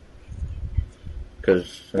 Yep.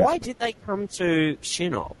 Because Why did they come to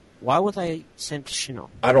Shinnok? Why were they sent to Shinnok?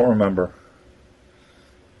 I don't remember.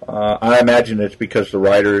 I imagine it's because the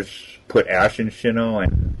writers put Ash in Sinnoh,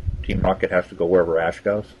 and Team Rocket has to go wherever Ash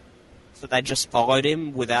goes. So they just followed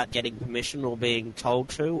him without getting permission or being told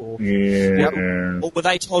to? Or, Yeah. or were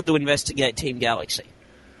they told to investigate Team Galaxy?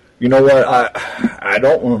 You know what? I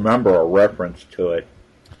don't remember a reference to it,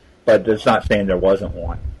 but it's not saying there wasn't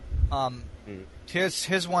one.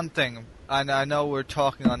 Here's one thing. I know we're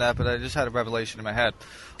talking on that, but I just had a revelation in my head.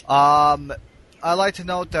 I like to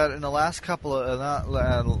note that in the last couple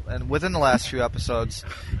of and within the last few episodes,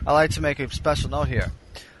 I like to make a special note here.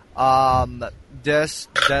 This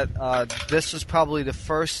was probably the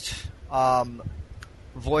first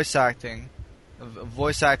voice acting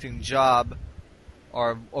job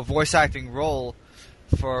or voice acting role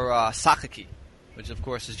for Sakaki, which of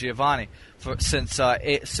course is Giovanni,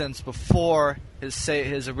 since before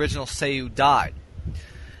his original Seiyu died.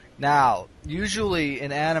 Now, usually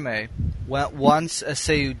in anime, once a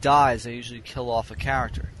Seiyu dies, they usually kill off a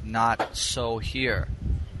character. Not so here.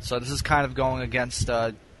 So this is kind of going against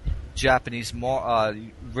Japanese,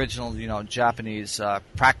 original, Japanese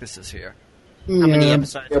practices here. How many Yeah,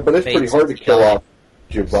 episodes? Yeah, but it's pretty hard to kill off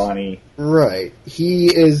Giovanni. right.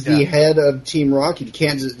 He is the Yeah. head of Team Rocket. You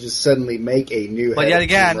can't just suddenly make a new But head yet of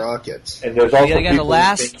again- Team Rocket. And there's also Yet again, the people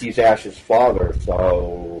last- who think he's Ash's father,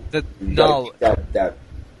 so The- you gotta no. keep that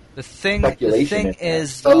The thing Speculation in there.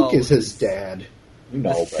 is, though, Oak is his dad. you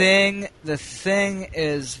know. the thing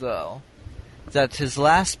is, though, that his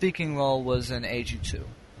last speaking role was in AG2.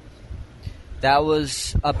 That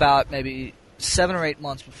was about maybe 7 or 8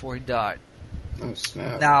 months before he died. Oh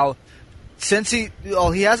snap! Now, since he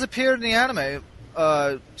has appeared in the anime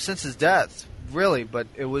since his death, really, but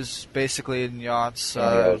it was basically in Yacht's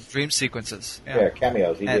Cameos. dream sequences. Yeah,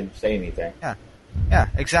 cameos. He And- didn't say anything. Yeah,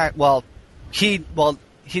 exactly. Well,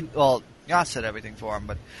 Yacht said everything for him,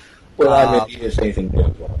 but Well, I mean, he didn't say anything new,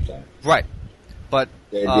 is what I'm saying. right. But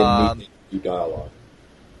They didn't need to do dialogue.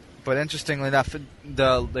 But interestingly enough, in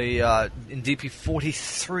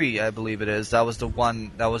DP43, I believe it is, that was the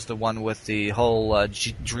one with the whole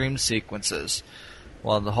dream sequences.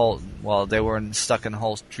 Well, they were stuck in the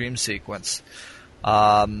whole dream sequence.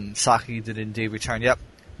 Saki did indeed return. Yep,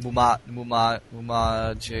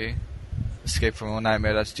 Mumaji, Escape from a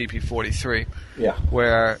Nightmare. That's DP43, Yeah.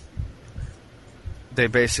 where they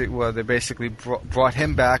basically brought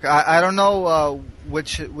him back. I don't know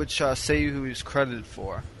which Seiyu he's credited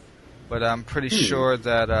for, but I'm pretty sure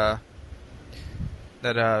that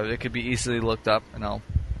it could be easily looked up, and I'll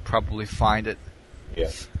probably find it Yeah.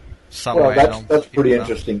 somewhere. Well, that's pretty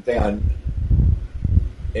interesting thing,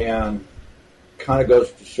 and kind of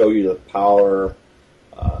goes to show you the power,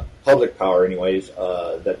 public power, anyways,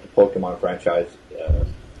 that the Pokemon franchise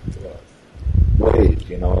weighs.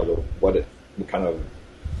 What kind of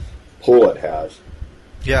pull it has.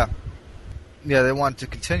 Yeah, they want to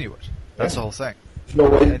continue it. That's Yeah. the whole thing.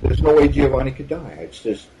 There's no way Giovanni could die. It's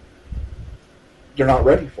just they're not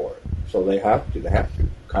ready for it, so they have to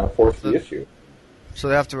kind of force the issue. So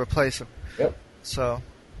they have to replace him. Yep. So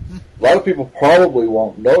A lot of people probably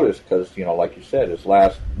won't notice because, like you said, his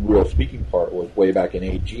last real speaking part was way back in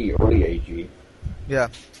AG, early AG. yeah.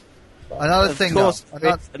 So, Another Of thing, course,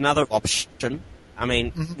 though. it's another option. I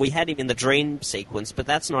mean, Mhm. we had him in the dream sequence, but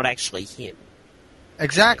that's not actually him.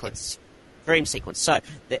 Exactly. It's dream sequence, so Right.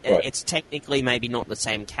 it's technically maybe not the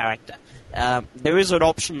same character. There is an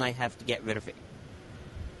option they have to get rid of it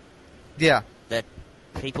Yeah. that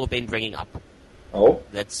people have been bringing up. oh,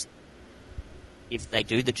 That's if they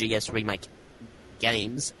do the GS remake,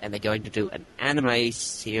 games, and they're going to do an anime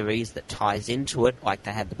series that ties into it, like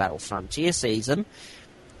they had the Battle Frontier season.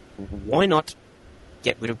 Why not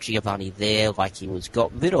get rid of Giovanni there, like he was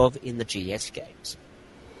got rid of in the GS games?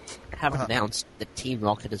 Have announced that Team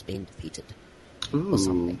Rocket has been defeated. Or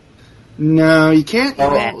something. No, you can't.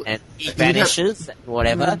 And he vanishes, and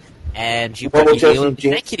whatever, and you put your new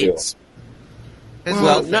executives.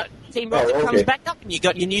 Well, no, Team Rocket comes back up, and you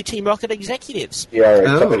got your new Team Rocket executives. Yeah,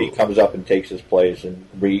 right. Somebody comes up and takes his place and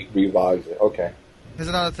revives it. Okay. Here's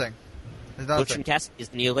another thing. Butch and Cassidy is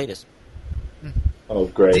the new leaders. Oh,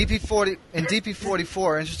 great. DP40 in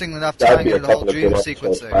DP44, interestingly enough, That'd tying be a into the whole couple of dream good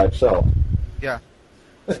sequence episodes by itself. Yeah.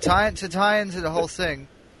 To tie into the whole thing,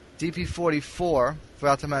 DP44,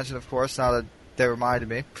 forgot to mention, of course, now that they reminded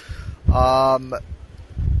me,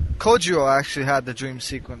 Kojiro actually had the dream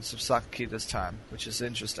sequence of Sakaki this time, which is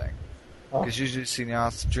interesting. Because usually you see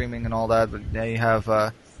Nyas dreaming and all that, but now you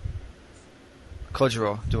have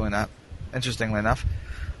Kojiro doing that, interestingly enough.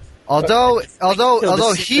 Although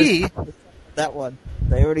he... That one.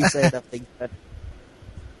 They already said nothing, but...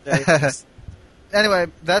 Anyway,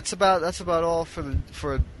 that's about all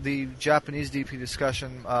for the Japanese DP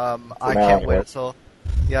discussion. I can't wait until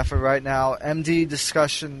for right now. MD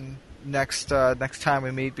discussion next time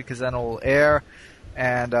we meet, because then it will air,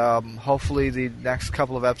 and hopefully the next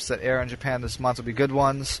couple of episodes that air in Japan this month will be good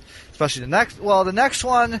ones. Especially the next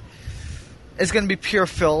one is going to be pure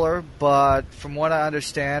filler, but from what I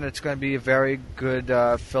understand, it's going to be a very good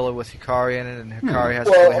filler with Hikari in it, and Hikari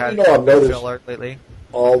hasn't really had filler lately.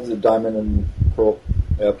 All the Diamond and Pearl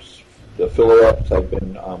eps, the filler eps, have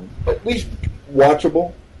been at least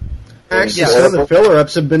watchable. Actually, some of the filler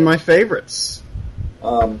ups have been my favorites.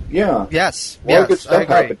 Yeah. Yes. Good stuff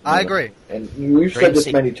I agree. And we've said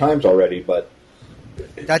this many times already, but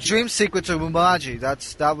that dream sequence of Umaji,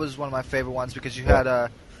 that was one of my favorite ones, because you had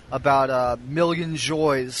about a million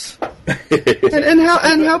joys. and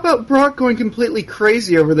how about Brock going completely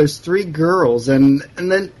crazy over those three girls, and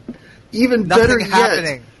then even Nothing better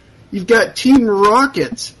happening. yet, you've got Team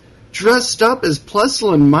Rocket dressed up as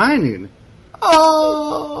Plessel and Minun.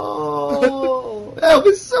 Oh, that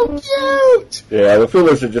was so cute. Yeah, the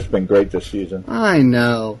fillers have just been great this season. I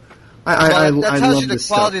know. I that tells love you the this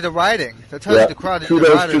quality stuff. of the writing. That tells you the quality Kudos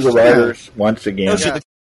of the writers. to the writers once again. Yeah.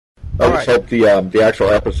 I just hope the actual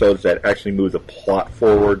episodes that actually move the plot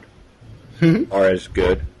forward are as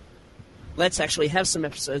good. Let's actually have some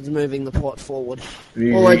episodes moving the plot forward.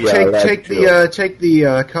 Well, like take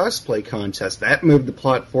the cosplay contest. That moved the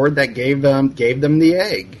plot forward. That gave them the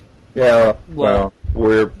egg. Yeah, well,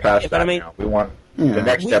 we're past that now. We want the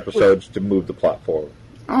next episodes to move the plot forward.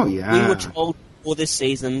 Oh, yeah. We were told before this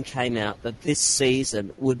season came out that this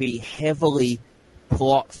season would be heavily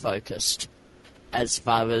plot-focused as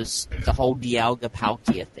far as the whole Dialga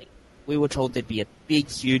Palkia thing. We were told there'd be a big,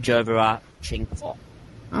 huge, overarching plot.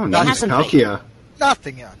 Oh, nice. Palkia.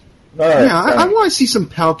 Nothing yet. I want to see some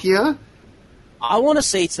Palkia. I want to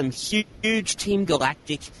see some huge Team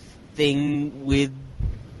Galactic thing with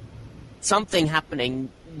something happening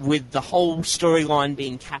with the whole storyline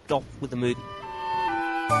being capped off with a movie.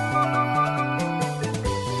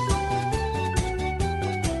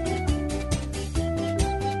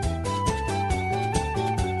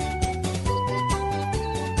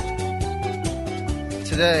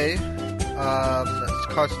 Today,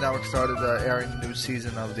 Cartoon Network started airing the new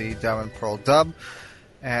season of the Diamond Pearl dub,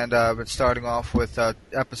 and it's starting off with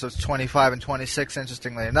episodes 25 and 26.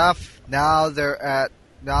 Interestingly enough, now they're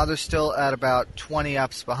still at about 20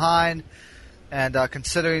 eps behind, and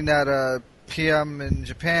considering that PM in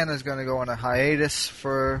Japan is going to go on a hiatus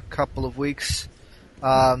for a couple of weeks,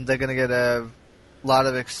 they're going to get a lot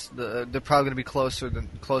of they're probably going to be closer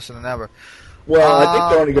than ever. Well, I think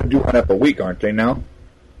they're only going to do one up a week, aren't they now?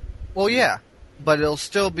 Well, yeah, but it'll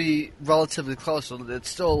still be relatively close. It's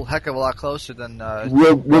still a heck of a lot closer than.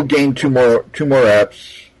 We'll gain two more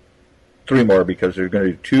apps, 3 more, because they're going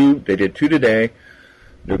to do 2. They did 2 today.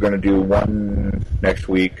 They're going to do 1 next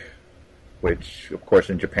week, which, of course,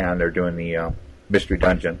 in Japan they're doing the Mystery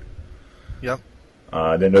Dungeon. Yep.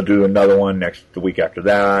 Then they'll do another one the week after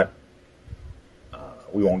that.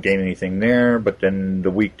 We won't gain anything there, but then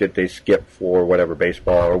the week that they skip for whatever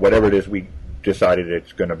baseball or whatever it is we decided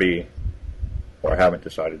it's going to be, or haven't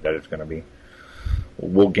decided that it's going to be,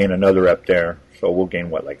 we'll gain another ep there. So we'll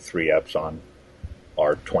gain, 3 eps on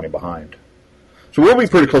our 20 behind. So we'll be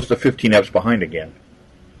pretty close to 15 eps behind again.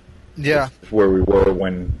 Yeah. That's where we were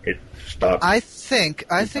when it stopped. I think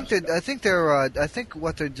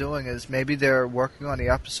what they're doing is maybe they're working on the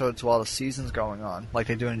episodes while the season's going on, like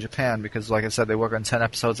they do in Japan, because like I said, they work on 10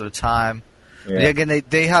 episodes at a time. But again,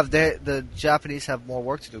 the Japanese have more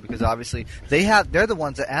work to do because obviously they're the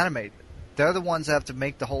ones that animate. They're the ones that have to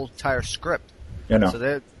make the whole entire script.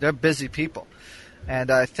 So they're busy people.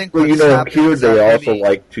 And I think well, here they also maybe,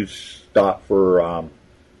 like to stop for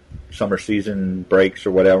summer season breaks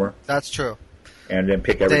or whatever. That's true. And then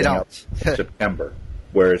pick everything up in September.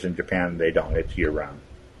 Whereas in Japan they don't. It's year round.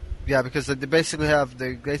 Yeah, because they basically have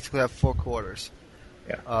 4 quarters.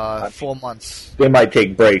 Yeah. 4 months. They might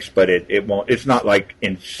take breaks, but it won't. It's not like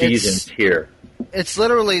in seasons here. It's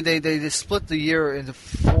literally they split the year into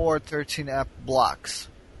 4 13-app blocks.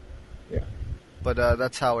 Yeah. But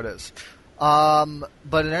that's how it is.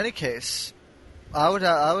 But in any case, I would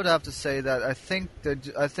have to say that I think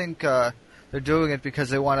they're doing it because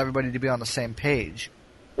they want everybody to be on the same page.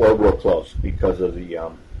 Or real close because of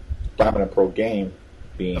the Dominant Pro game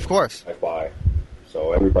being of course sci-fi.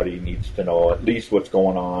 So everybody needs to know at least what's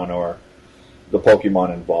going on or the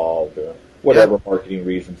Pokemon involved or whatever marketing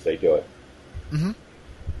reasons they do it. Mm-hmm.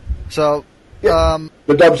 So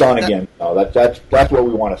the dub's on again. No, that's what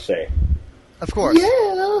we want to say. Of course.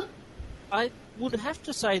 Yeah. I would have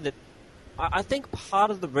to say that I think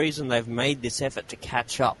part of the reason they've made this effort to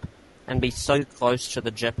catch up and be so close to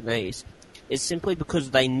the Japanese is simply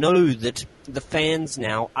because they know that the fans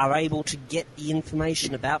now are able to get the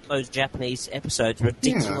information about those Japanese episodes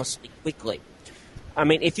ridiculously quickly. I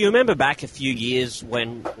mean, if you remember back a few years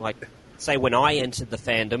when, say when I entered the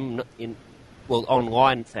fandom,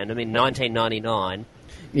 online fandom in 1999,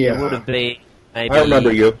 it would have been maybe... I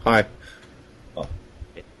remember you. Hi. Oh.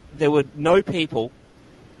 There were no people,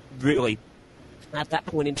 really, at that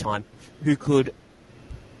point in time, who could...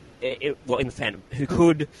 in the fandom, who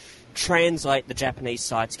could translate the Japanese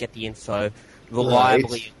sites, get the info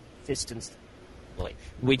reliably, consistently.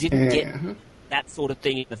 We didn't get that sort of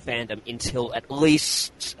thing in the fandom until at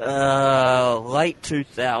least late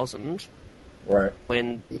 2000. Right.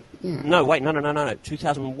 When... No, wait, no.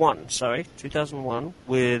 2001, sorry. 2001,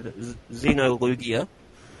 with Zeno Lugia,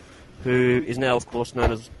 who is now, of course,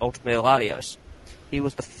 known as Ultimate Latios. He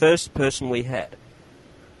was the first person we had.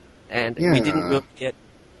 And we didn't really get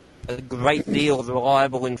a great deal of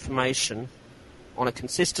reliable information on a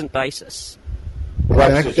consistent basis.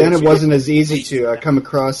 Back then it wasn't as easy to come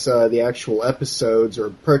across the actual episodes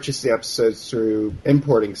or purchase the episodes through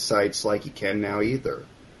importing sites like you can now either.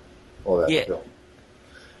 Oh, that's true.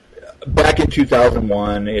 Back in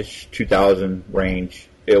 2001-ish, 2000 range,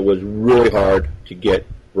 it was really hard to get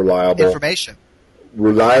reliably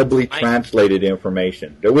translated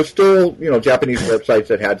information. There was still, Japanese websites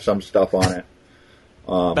that had some stuff on it.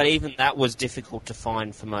 But even that was difficult to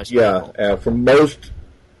find for most people. Yeah, for most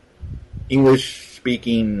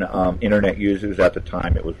English-speaking internet users at the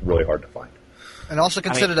time, it was really hard to find. And also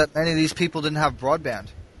consider that many of these people didn't have broadband.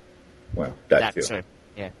 Well, that's true.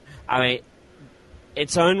 Yeah. I mean,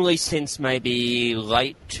 it's only since maybe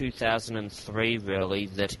late 2003, really,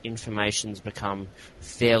 that information's become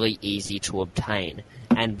fairly easy to obtain.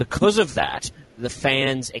 And because of that, the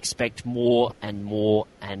fans expect more and more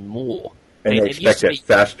and more. And they expect it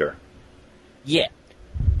faster. Yeah.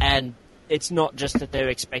 And it's not just that they're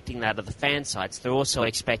expecting that of the fan sites, they're also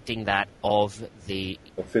expecting that of the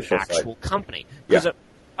official actual site. Company. Yeah.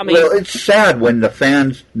 It's sad when the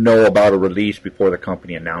fans know about a release before the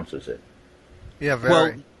company announces it. Yeah, very.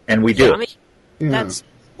 Well, and we do. That's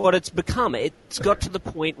what it's become. It's got to the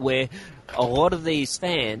point where a lot of these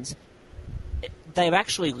fans, they're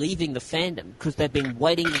actually leaving the fandom because they've been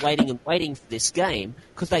waiting for this game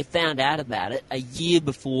because they found out about it a year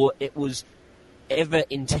before it was ever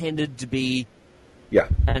intended to be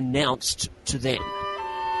announced to them.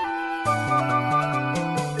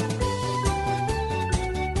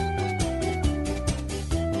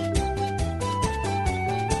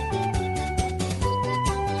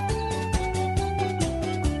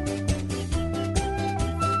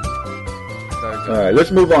 All right,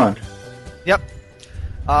 let's move on. Yep.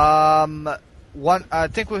 I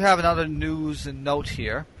think we have another news and note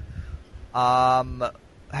here,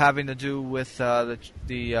 having to do with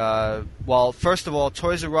well, first of all,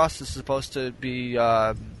 Toys R Us is supposed to be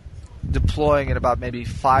deploying in about maybe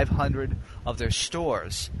 500 of their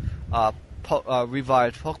stores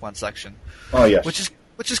revived Pokemon section. Oh yes.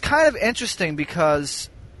 Which is kind of interesting because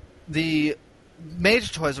the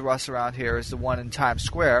major Toys R Us around here is the one in Times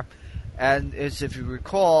Square. And if you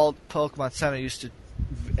recall, Pokemon Center used to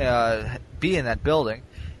be in that building.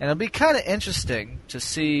 And it'll be kind of interesting to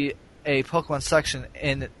see a Pokemon section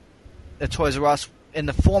in a Toys R Us in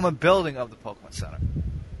the former building of the Pokemon Center.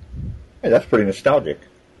 Hey, that's pretty nostalgic.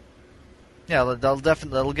 Yeah, that'll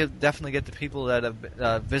definitely get the people that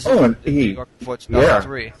have visited Oh, and New York before yeah.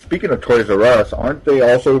 2003. Speaking of Toys R Us, aren't they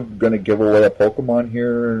also going to give away a Pokemon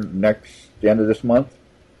here the end of this month?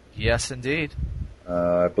 Yes, indeed.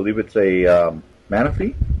 I believe it's a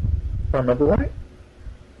Manaphy, if I remember right.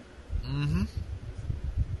 Mm-hmm.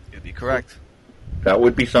 You'd be correct. That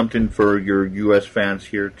would be something for your U.S. fans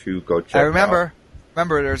here to go check out.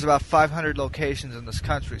 Remember, there's about 500 locations in this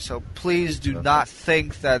country, so please do not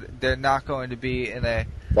think that they're not going to be in a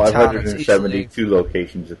town that's 572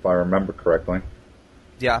 locations, if I remember correctly.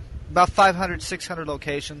 Yeah, about 500, 600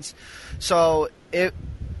 locations. So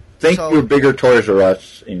Think your bigger Toys R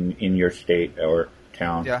Us in your state or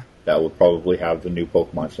town. Yeah. That would probably have the new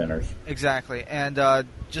Pokemon centers. Exactly, and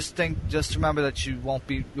just remember that you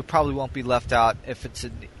probably won't be left out if it's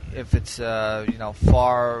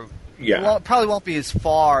far. Yeah. Well, it probably won't be as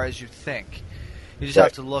far as you think. You just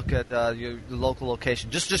have to look at your local location.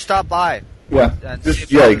 Just stop by. Yeah.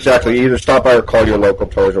 Exactly. Either stop by or call your local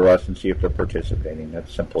Toys R Us and see if they're participating.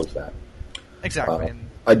 That's simple as that. Exactly.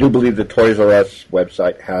 I do believe the Toys R Us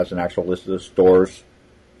website has an actual list of the stores,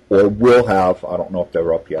 or will have. I don't know if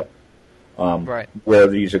they're up yet. Right. Where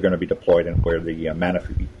these are going to be deployed and where the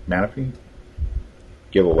Manaphy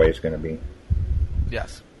giveaway is going to be.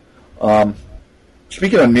 Yes.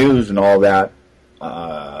 Speaking of news and all that,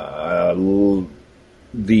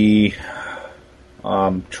 the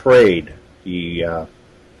trade, the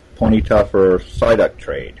Ponyta Psyduck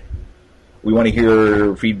trade. We want to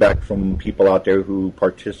hear feedback from people out there who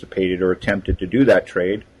participated or attempted to do that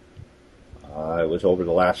trade. It was over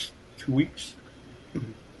the last 2 weeks.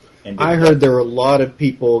 And I heard there were a lot of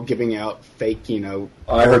people giving out fake,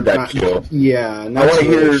 I heard that too. Yeah. And I want to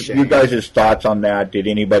really hear you guys' thoughts on that. Did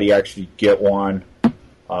anybody actually get one?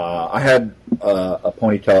 I had a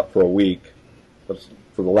Ponyta for a week, for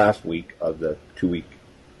the last week of the 2-week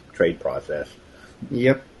trade process.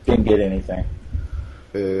 Yep. Didn't get anything.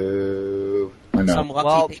 Boo. I know. Some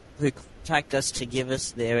lucky people who contact us to give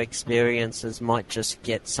us their experiences might just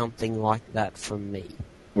get something like that from me.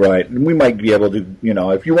 Right. And we might be able to,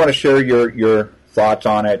 if you want to share your thoughts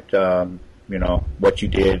on it, what you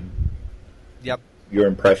did. Yep. Your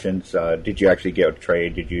impressions. Did you actually get a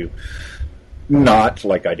trade? Did you not,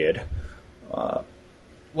 like I did?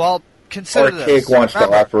 Well, consider or this. Cake wants to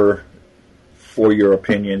offer for your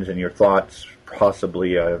opinions and your thoughts,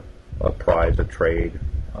 possibly a prize, a trade.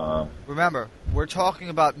 Remember, we're talking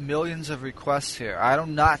about millions of requests here. I do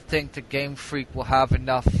not think that Game Freak will have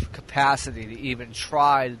enough capacity to even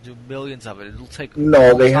try to do millions of it. It'll take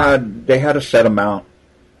they had a set amount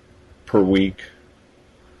per week,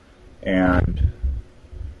 and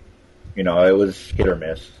it was hit or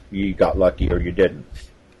miss. You got lucky or you didn't.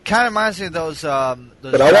 Kind of reminds me of those.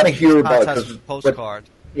 But I want to hear about it. Postcard.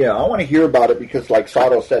 Yeah, I want to hear about it because, like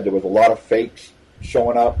Sato said, there was a lot of fakes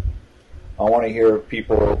showing up. I want to hear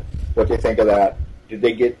people what they think of that. Did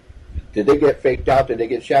they get faked out? Did they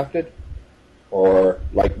get shafted? Or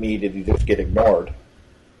like me, did you just get ignored?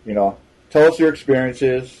 Tell us your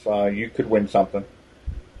experiences. You could win something.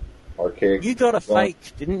 Archaic. You got a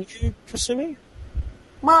fake, didn't you, Kasumi?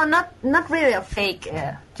 Well, not really a fake,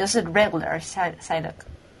 just a regular Psyduck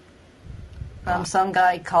from some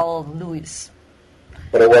guy called Louis.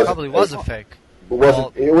 But it probably was a fake. It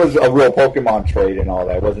wasn't. It was a real Pokemon trade and all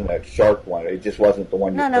that. It wasn't a shark one. It just wasn't the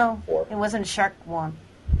one you looked for. It wasn't shark one.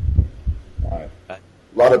 All right. A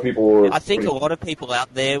lot of people were. I think a lot of people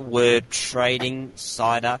out there were trading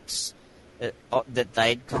Psyducks that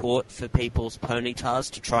they'd caught for people's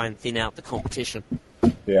Ponytas to try and thin out the competition.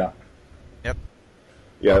 Yeah. Yep.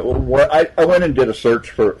 Yeah. Well, I went and did a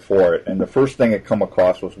search for it, and the first thing it come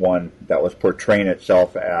across was one that was portraying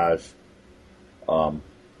itself as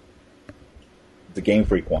the Game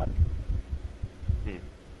Freak one.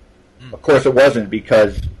 Of course, it wasn't,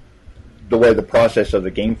 because the way the process of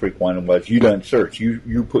the Game Freak one was, you didn't search.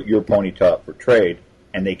 You put your Ponyta up for trade,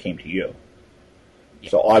 and they came to you.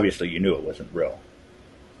 So obviously you knew it wasn't real.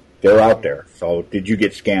 They're out there. So did you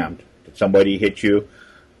get scammed? Did somebody hit you,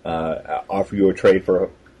 offer you a trade for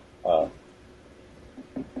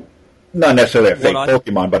not necessarily a fake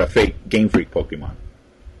Pokemon, but a fake Game Freak Pokemon?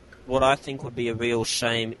 What I think would be a real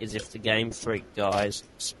shame is if the Game Freak guys,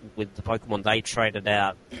 with the Pokemon they traded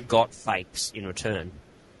out, got fakes in return.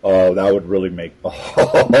 Oh, that would really make...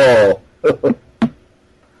 Oh,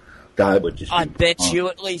 that would just... I bet you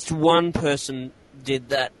at least one person did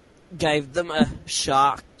that, gave them a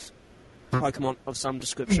shark Pokemon of some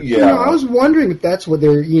description. Yeah. I was wondering if that's what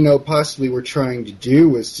they're, possibly were trying to do,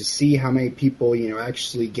 was to see how many people,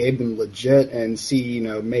 actually gave them legit and see,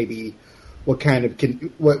 maybe what kind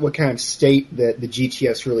of state that the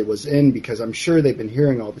GTS really was in, because I'm sure they've been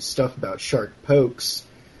hearing all this stuff about shark pokes.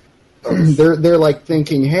 They're like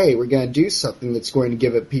thinking, hey, we're going to do something that's going to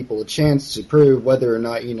give people a chance to prove whether or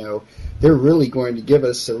not, they're really going to give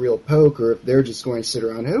us a real poke, or if they're just going to sit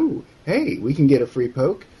around, oh, hey, we can get a free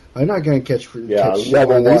poke. I'm not going to catch one of these.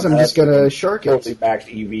 I'm just going to shark it. Totally max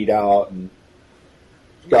EV'd out and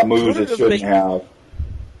got moves it shouldn't have.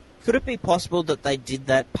 Could it be possible that they did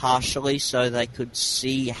that partially so they could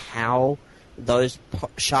see how those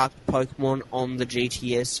shark Pokemon on the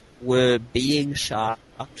GTS were being sharked,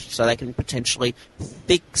 so they can potentially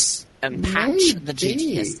fix and patch the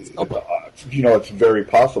GTS? It's very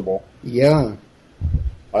possible. Yeah.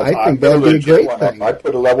 I think that would be a great thing. I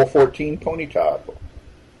put a level 14 Ponyta.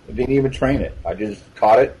 I didn't even train it. I just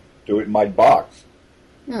caught it, threw it in my box.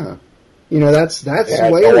 Yeah. That's the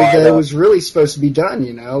way that it was really supposed to be done,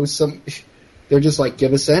 They're just like,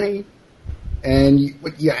 give us any. And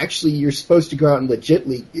you're supposed to go out and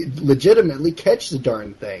legitimately catch the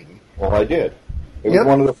darn thing. Well, I did. It was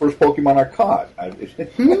one of the first Pokemon I caught. I just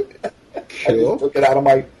took it out of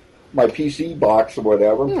my PC box or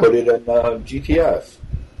whatever and put it in GTS.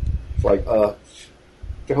 It's like, what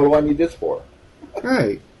the hell do I need this for?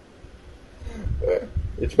 Right.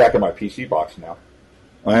 It's back in my PC box now.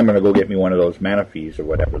 I'm going to go get me one of those Manaphy's or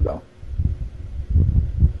whatever, though.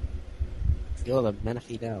 You're the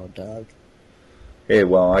Manaphy now, dog. Hey,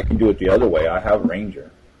 well, I can do it the other way. I have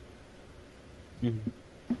Ranger.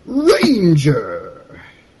 Ranger!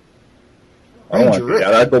 I don't want to do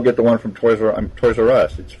that. I'd go get the one from Toys R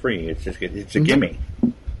Us. It's free. It's a gimme.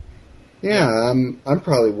 Yeah, I'm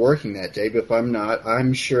probably working that day, but if I'm not,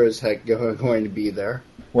 I'm sure as heck going to be there.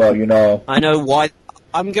 Well, I know why.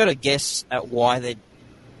 I'm going to guess at why they're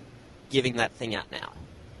giving that thing out now.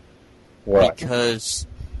 What? Because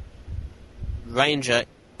Ranger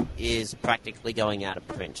is practically going out of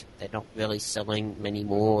print. They're not really selling many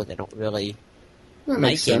more. They're not really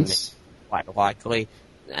making it, quite likely,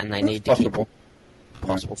 and they need to keep it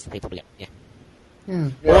possible for people to get. Yeah.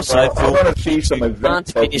 Also, I want to see some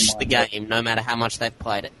event can't finish the game, no matter how much they've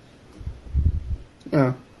played it.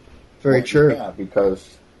 Yeah, very true. Yeah,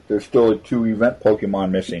 because there's still 2 event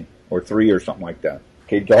Pokemon missing, or 3 or something like that.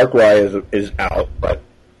 Okay, Darkrai is out, but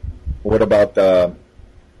what about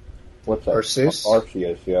what's that? Arceus?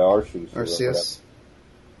 Arceus.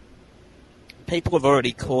 People have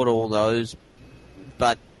already caught all those,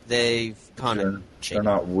 but they've kind of cheated.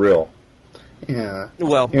 They're not real. Yeah.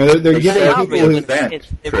 Well, they're giving people who event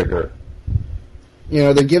trigger.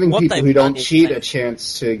 They're giving people who don't cheat a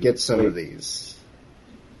chance to get some of these.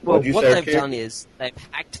 Well, what they've done is they've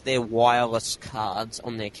hacked their wireless cards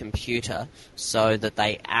on their computer so that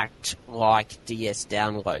they act like DS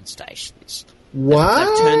download stations.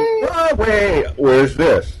 What? Wait, where's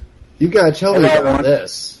this? You gotta tell me about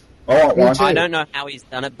this. I don't know how he's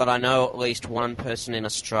done it, but I know at least one person in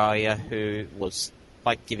Australia who was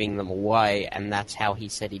giving them away, and that's how he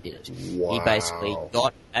said he did it. Wow. He basically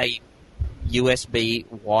got a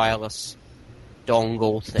USB wireless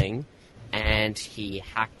dongle thing, and he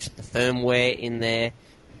hacked the firmware in there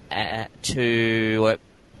to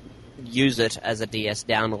use it as a DS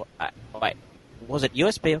download. Was it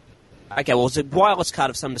USB? Okay, well, it was a wireless card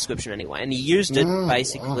of some description anyway, and he used it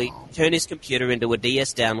basically to turn his computer into a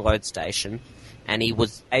DS download station, and he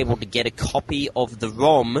was able to get a copy of the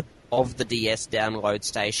ROM of the DS download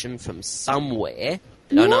station from somewhere.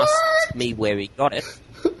 Don't ask me where he got it.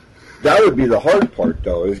 That would be the hard part,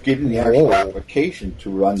 though, is getting the actual application to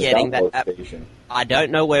run the download station. I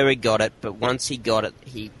don't know where he got it, but once he got it,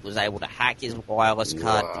 he was able to hack his wireless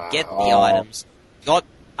card to get the items,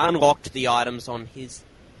 unlocked the items on his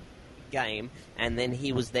game, and then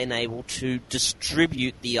he was then able to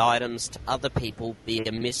distribute the items to other people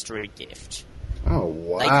via mystery gift. Oh,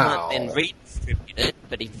 wow. They can't then redistribute it,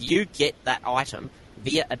 but if you get that item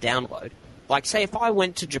via a download, like say if I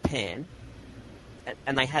went to Japan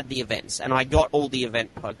and they had the events, and I got all the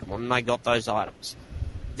event Pokemon, and I got those items,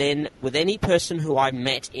 then with any person who I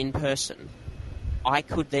met in person, I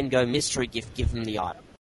could then go mystery gift, give them the item.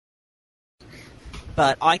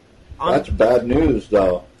 But that's bad news,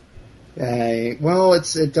 though. Well,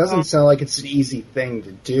 it doesn't sound like it's an easy thing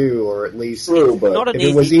to do, or at least true, but if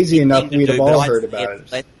it was easy enough, we'd have all heard about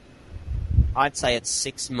it. I'd say it's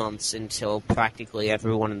 6 months until practically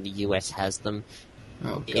everyone in the US has them.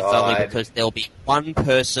 Oh, God. If only because there'll be one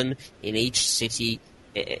person in each city,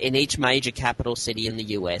 in each major capital city in the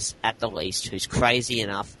US, at the least, who's crazy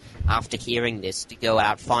enough, after hearing this, to go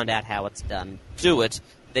out, find out how it's done, do it,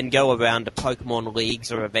 then go around to Pokemon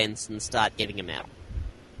leagues or events and start getting them out.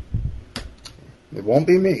 It won't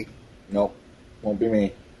be me. No, won't be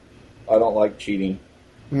me. I don't like cheating.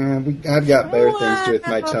 I've got better things to do with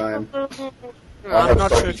my time. I have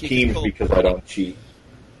not sure certain if you can teams call because I don't cheat.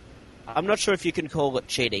 I'm not sure if you can call it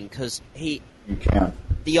cheating because You can.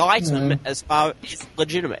 the item as far is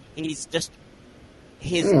legitimate. He's just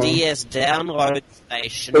his DS download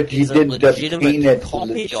station But he is a didn't obtain legitimate it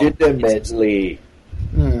copy legitimately.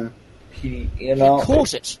 Hmm. He He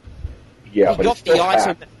caught it. Yeah, He but got it's still the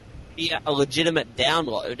item hacked. via a legitimate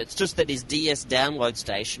download. It's just that his DS download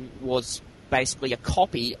station was basically a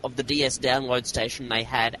copy of the DS download station they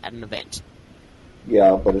had at an event,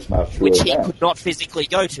 Yeah, but it's not true. which he event. could not physically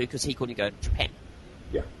go to because he couldn't go to Japan.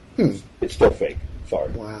 It's still fake.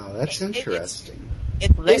 Sorry. Wow, that's interesting.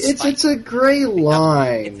 It's less It's fake. it's a gray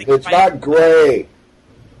line. It's not gray.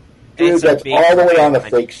 Dude, It's a that's big all the way on the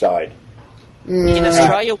line. fake side. In Mm,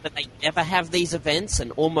 Australia, where they never have these events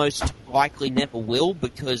and almost likely never will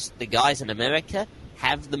because the guys in America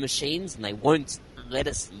have the machines and they won't let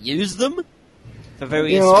us use them for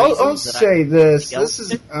various reasons. I'll that say this. Yeah. This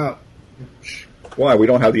is Why? We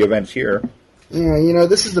don't have the events here. yeah,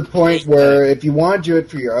 this is the point where if you want to do it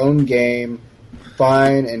for your own game,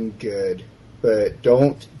 fine and good, but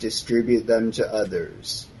don't distribute them to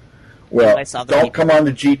others. Well, Unless other don't people- come on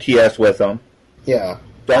the GTS with them. Yeah.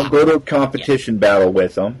 Don't go to a competition battle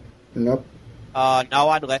with them. Nope. No,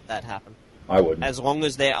 I'd let that happen. I wouldn't. As long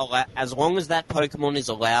as as long as that Pokemon is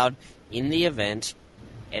allowed in the event,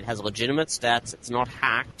 it has legitimate stats, it's not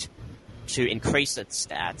hacked to increase its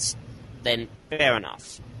stats, then fair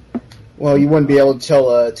enough. Well, you wouldn't be able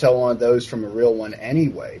to tell one of those from a real one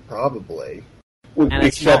anyway, probably. With And the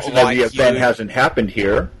it's not exception of like the event you- hasn't happened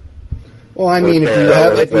here. Well, I mean,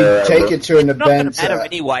 if you take it to an It's not going event, to matter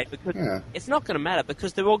anyway because yeah. it's not going to matter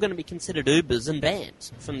because they're all going to be considered Ubers and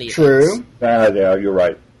bans from the events. True. Yeah, you're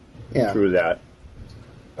right. Yeah. True that.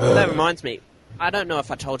 That reminds me, I don't know if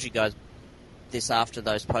I told you guys this after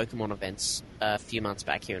those Pokemon events a few months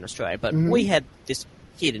back here in Australia, but we had this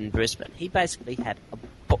kid in Brisbane. He basically had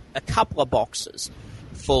a couple of boxes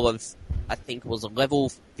full of, I think it was a level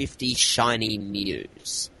 50 shiny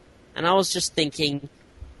Mews. And I was just thinking,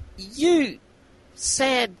 you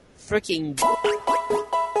sad freaking...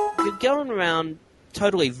 You're going around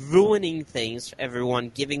totally ruining things for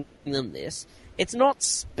everyone, giving them this. It's not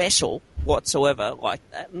special whatsoever like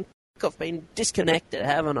that. And I've been disconnected,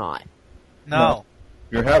 haven't I? No.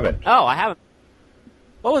 You haven't. Oh, I haven't.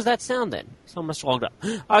 What was that sound then? Someone logged up.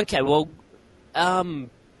 Okay, well,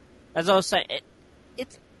 as I was saying,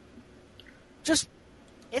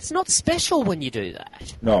 it's not special when you do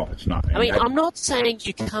that. No, it's not. I mean, I'm not saying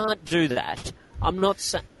you can't do that. I'm not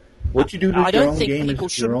saying... What you do to I your don't own think game people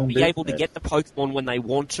is your own should be able to business. get the Pokemon when they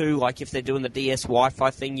want to, like if they're doing the DS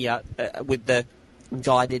Wi-Fi thing, with the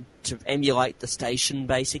guided to emulate the station,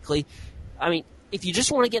 basically. I mean, if you just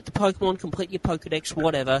want to get the Pokemon, complete your Pokedex,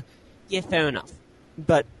 whatever, yeah, fair enough.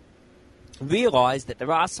 But realise that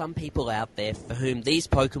there are some people out there for whom these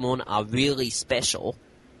Pokemon are really special,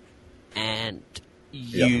 and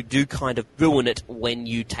you do kind of ruin it when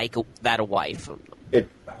you take that away from them.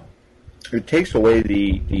 It takes away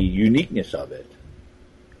the uniqueness of it.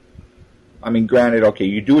 I mean, granted, okay,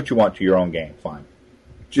 you do what you want to your own game, fine.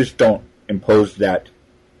 Just don't impose that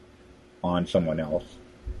on someone else.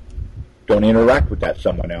 Don't interact with that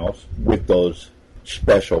someone else with those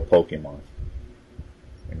special Pokemon.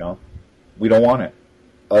 You know? We don't want it.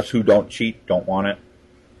 Us who don't cheat don't want it.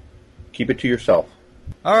 Keep it to yourself.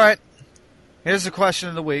 All right. Here's the question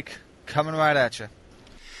of the week, coming right at you.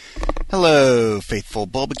 Hello, faithful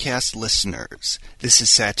Bulbacast listeners. This is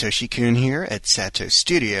Satoshi Kun here at Sato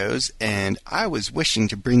Studios, and I was wishing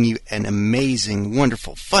to bring you an amazing,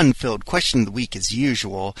 wonderful, fun-filled question of the week as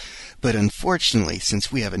usual, but unfortunately,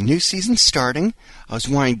 since we have a new season starting, I was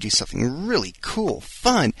wanting to do something really cool,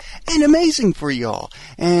 fun, and amazing for y'all,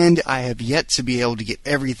 and I have yet to be able to get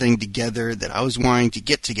everything together that I was wanting to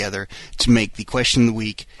get together to make the question of the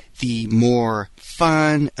week the more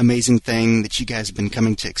fun, amazing thing that you guys have been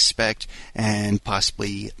coming to expect, and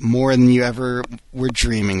possibly more than you ever were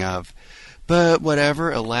dreaming of. But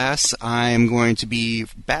whatever, alas, I am going to be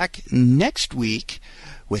back next week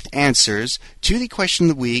with answers to the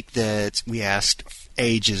question of the week that we asked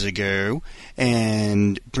ages ago,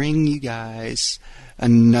 and bring you guys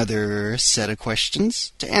another set of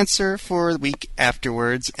questions to answer for the week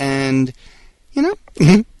afterwards, and, you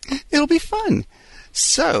know, it'll be fun.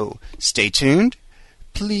 So, stay tuned.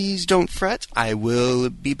 Please don't fret. I will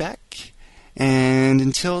be back. And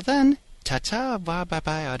until then, ta-ta,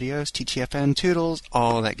 bye-bye, adios, TTFN, toodles,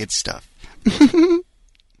 all that good stuff.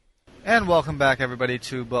 And welcome back, everybody,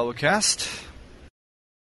 to Bubblecast.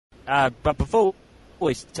 But before before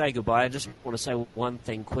we say goodbye, I just want to say one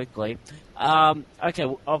thing quickly. Okay,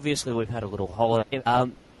 well, obviously we've had a little holiday.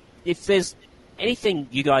 If there's anything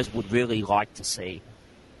you guys would really like to see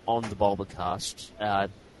on the Bulbacast,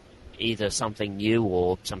 either something new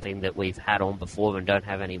or something that we've had on before and don't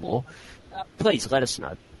have anymore, please let us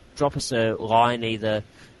know. Drop us a line either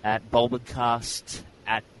at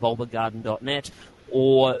bulbacast@bulbagarden.net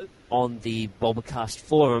or on the Bulbacast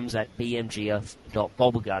forums at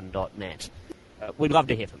bmgf.bulbagarden.net. We'd love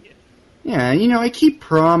to hear from you. Yeah, I keep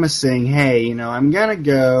promising, hey, I'm going to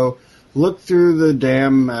go look through the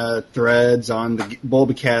damn threads on the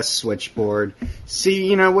Bulbacast switchboard,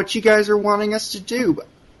 see, what you guys are wanting us to do.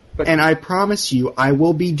 And I promise you, I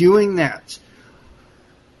will be doing that.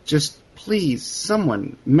 Just please,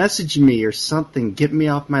 someone message me or something, get me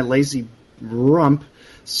off my lazy rump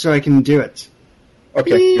so I can do it. Okay,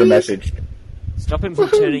 Please. you're messaged. Stop him from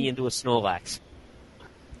turning into a Snorlax.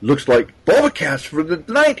 Looks like Bulbacast for the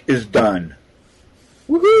night is done.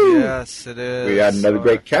 Woohoo! Yes, it is. We had another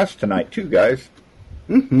great cast tonight, too, guys.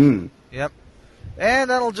 Mm-hmm. Yep. And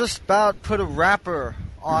that'll just about put a wrapper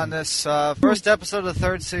on this first episode of the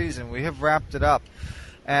third season. We have wrapped it up.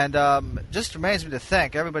 And just remains me to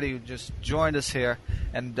thank everybody who just joined us here.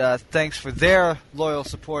 And thanks for their loyal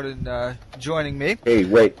support in joining me. Hey,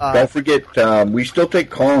 wait. Don't forget, we still take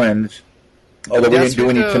call-ins, although we didn't do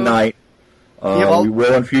any tonight. We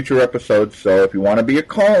will in future episodes, so if you want to be a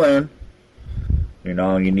call-in,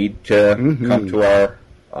 you need to come to our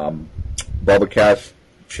Bulbacast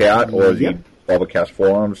chat or the Bulbacast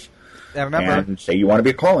forums and say you want to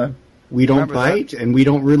be a call-in. We don't bite, and we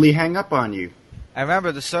don't really hang up on you. And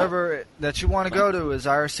remember, the server that you want to go to is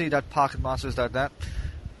irc.pocketmonsters.net.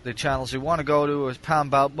 The channels you want to go to is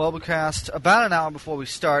Pound Bulbacast. About an hour before we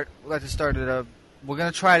start, we'd like to start at we're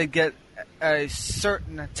going to try to get a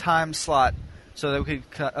certain time slot so that we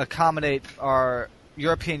can accommodate our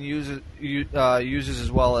European users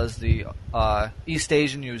as well as the East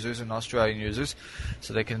Asian users and Australian users,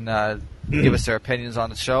 so they can give us their opinions on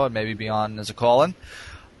the show and maybe be on as a call-in.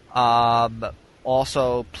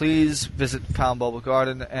 Also, please visit Pound Bulba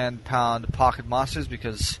Garden and Pound Pocket Monsters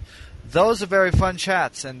because those are very fun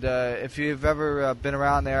chats. And if you've ever been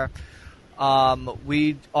around there,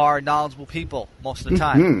 we are knowledgeable people most of the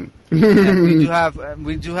time. And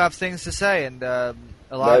we do have things to say, and a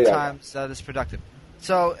lot of times that is productive.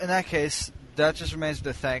 So in that case, that just remains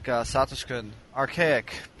to thank Satoshi-kun,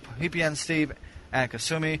 Archaic, PPN Steve, and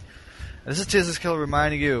Kasumi. This is Tiz Killer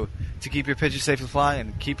reminding you to keep your pigeons safely flying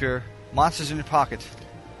and keep your monsters in your pocket.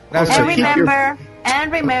 And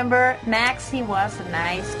remember, Maxie was a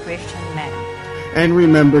nice Christian man. And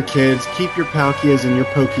remember, kids, keep your Palkias and your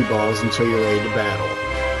Pokeballs until you're ready to battle.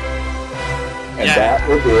 And that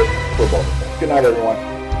will do it for both. Good night, everyone.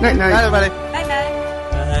 Night, Night, everybody. Night, night.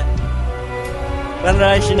 バン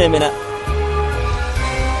ライシネメナ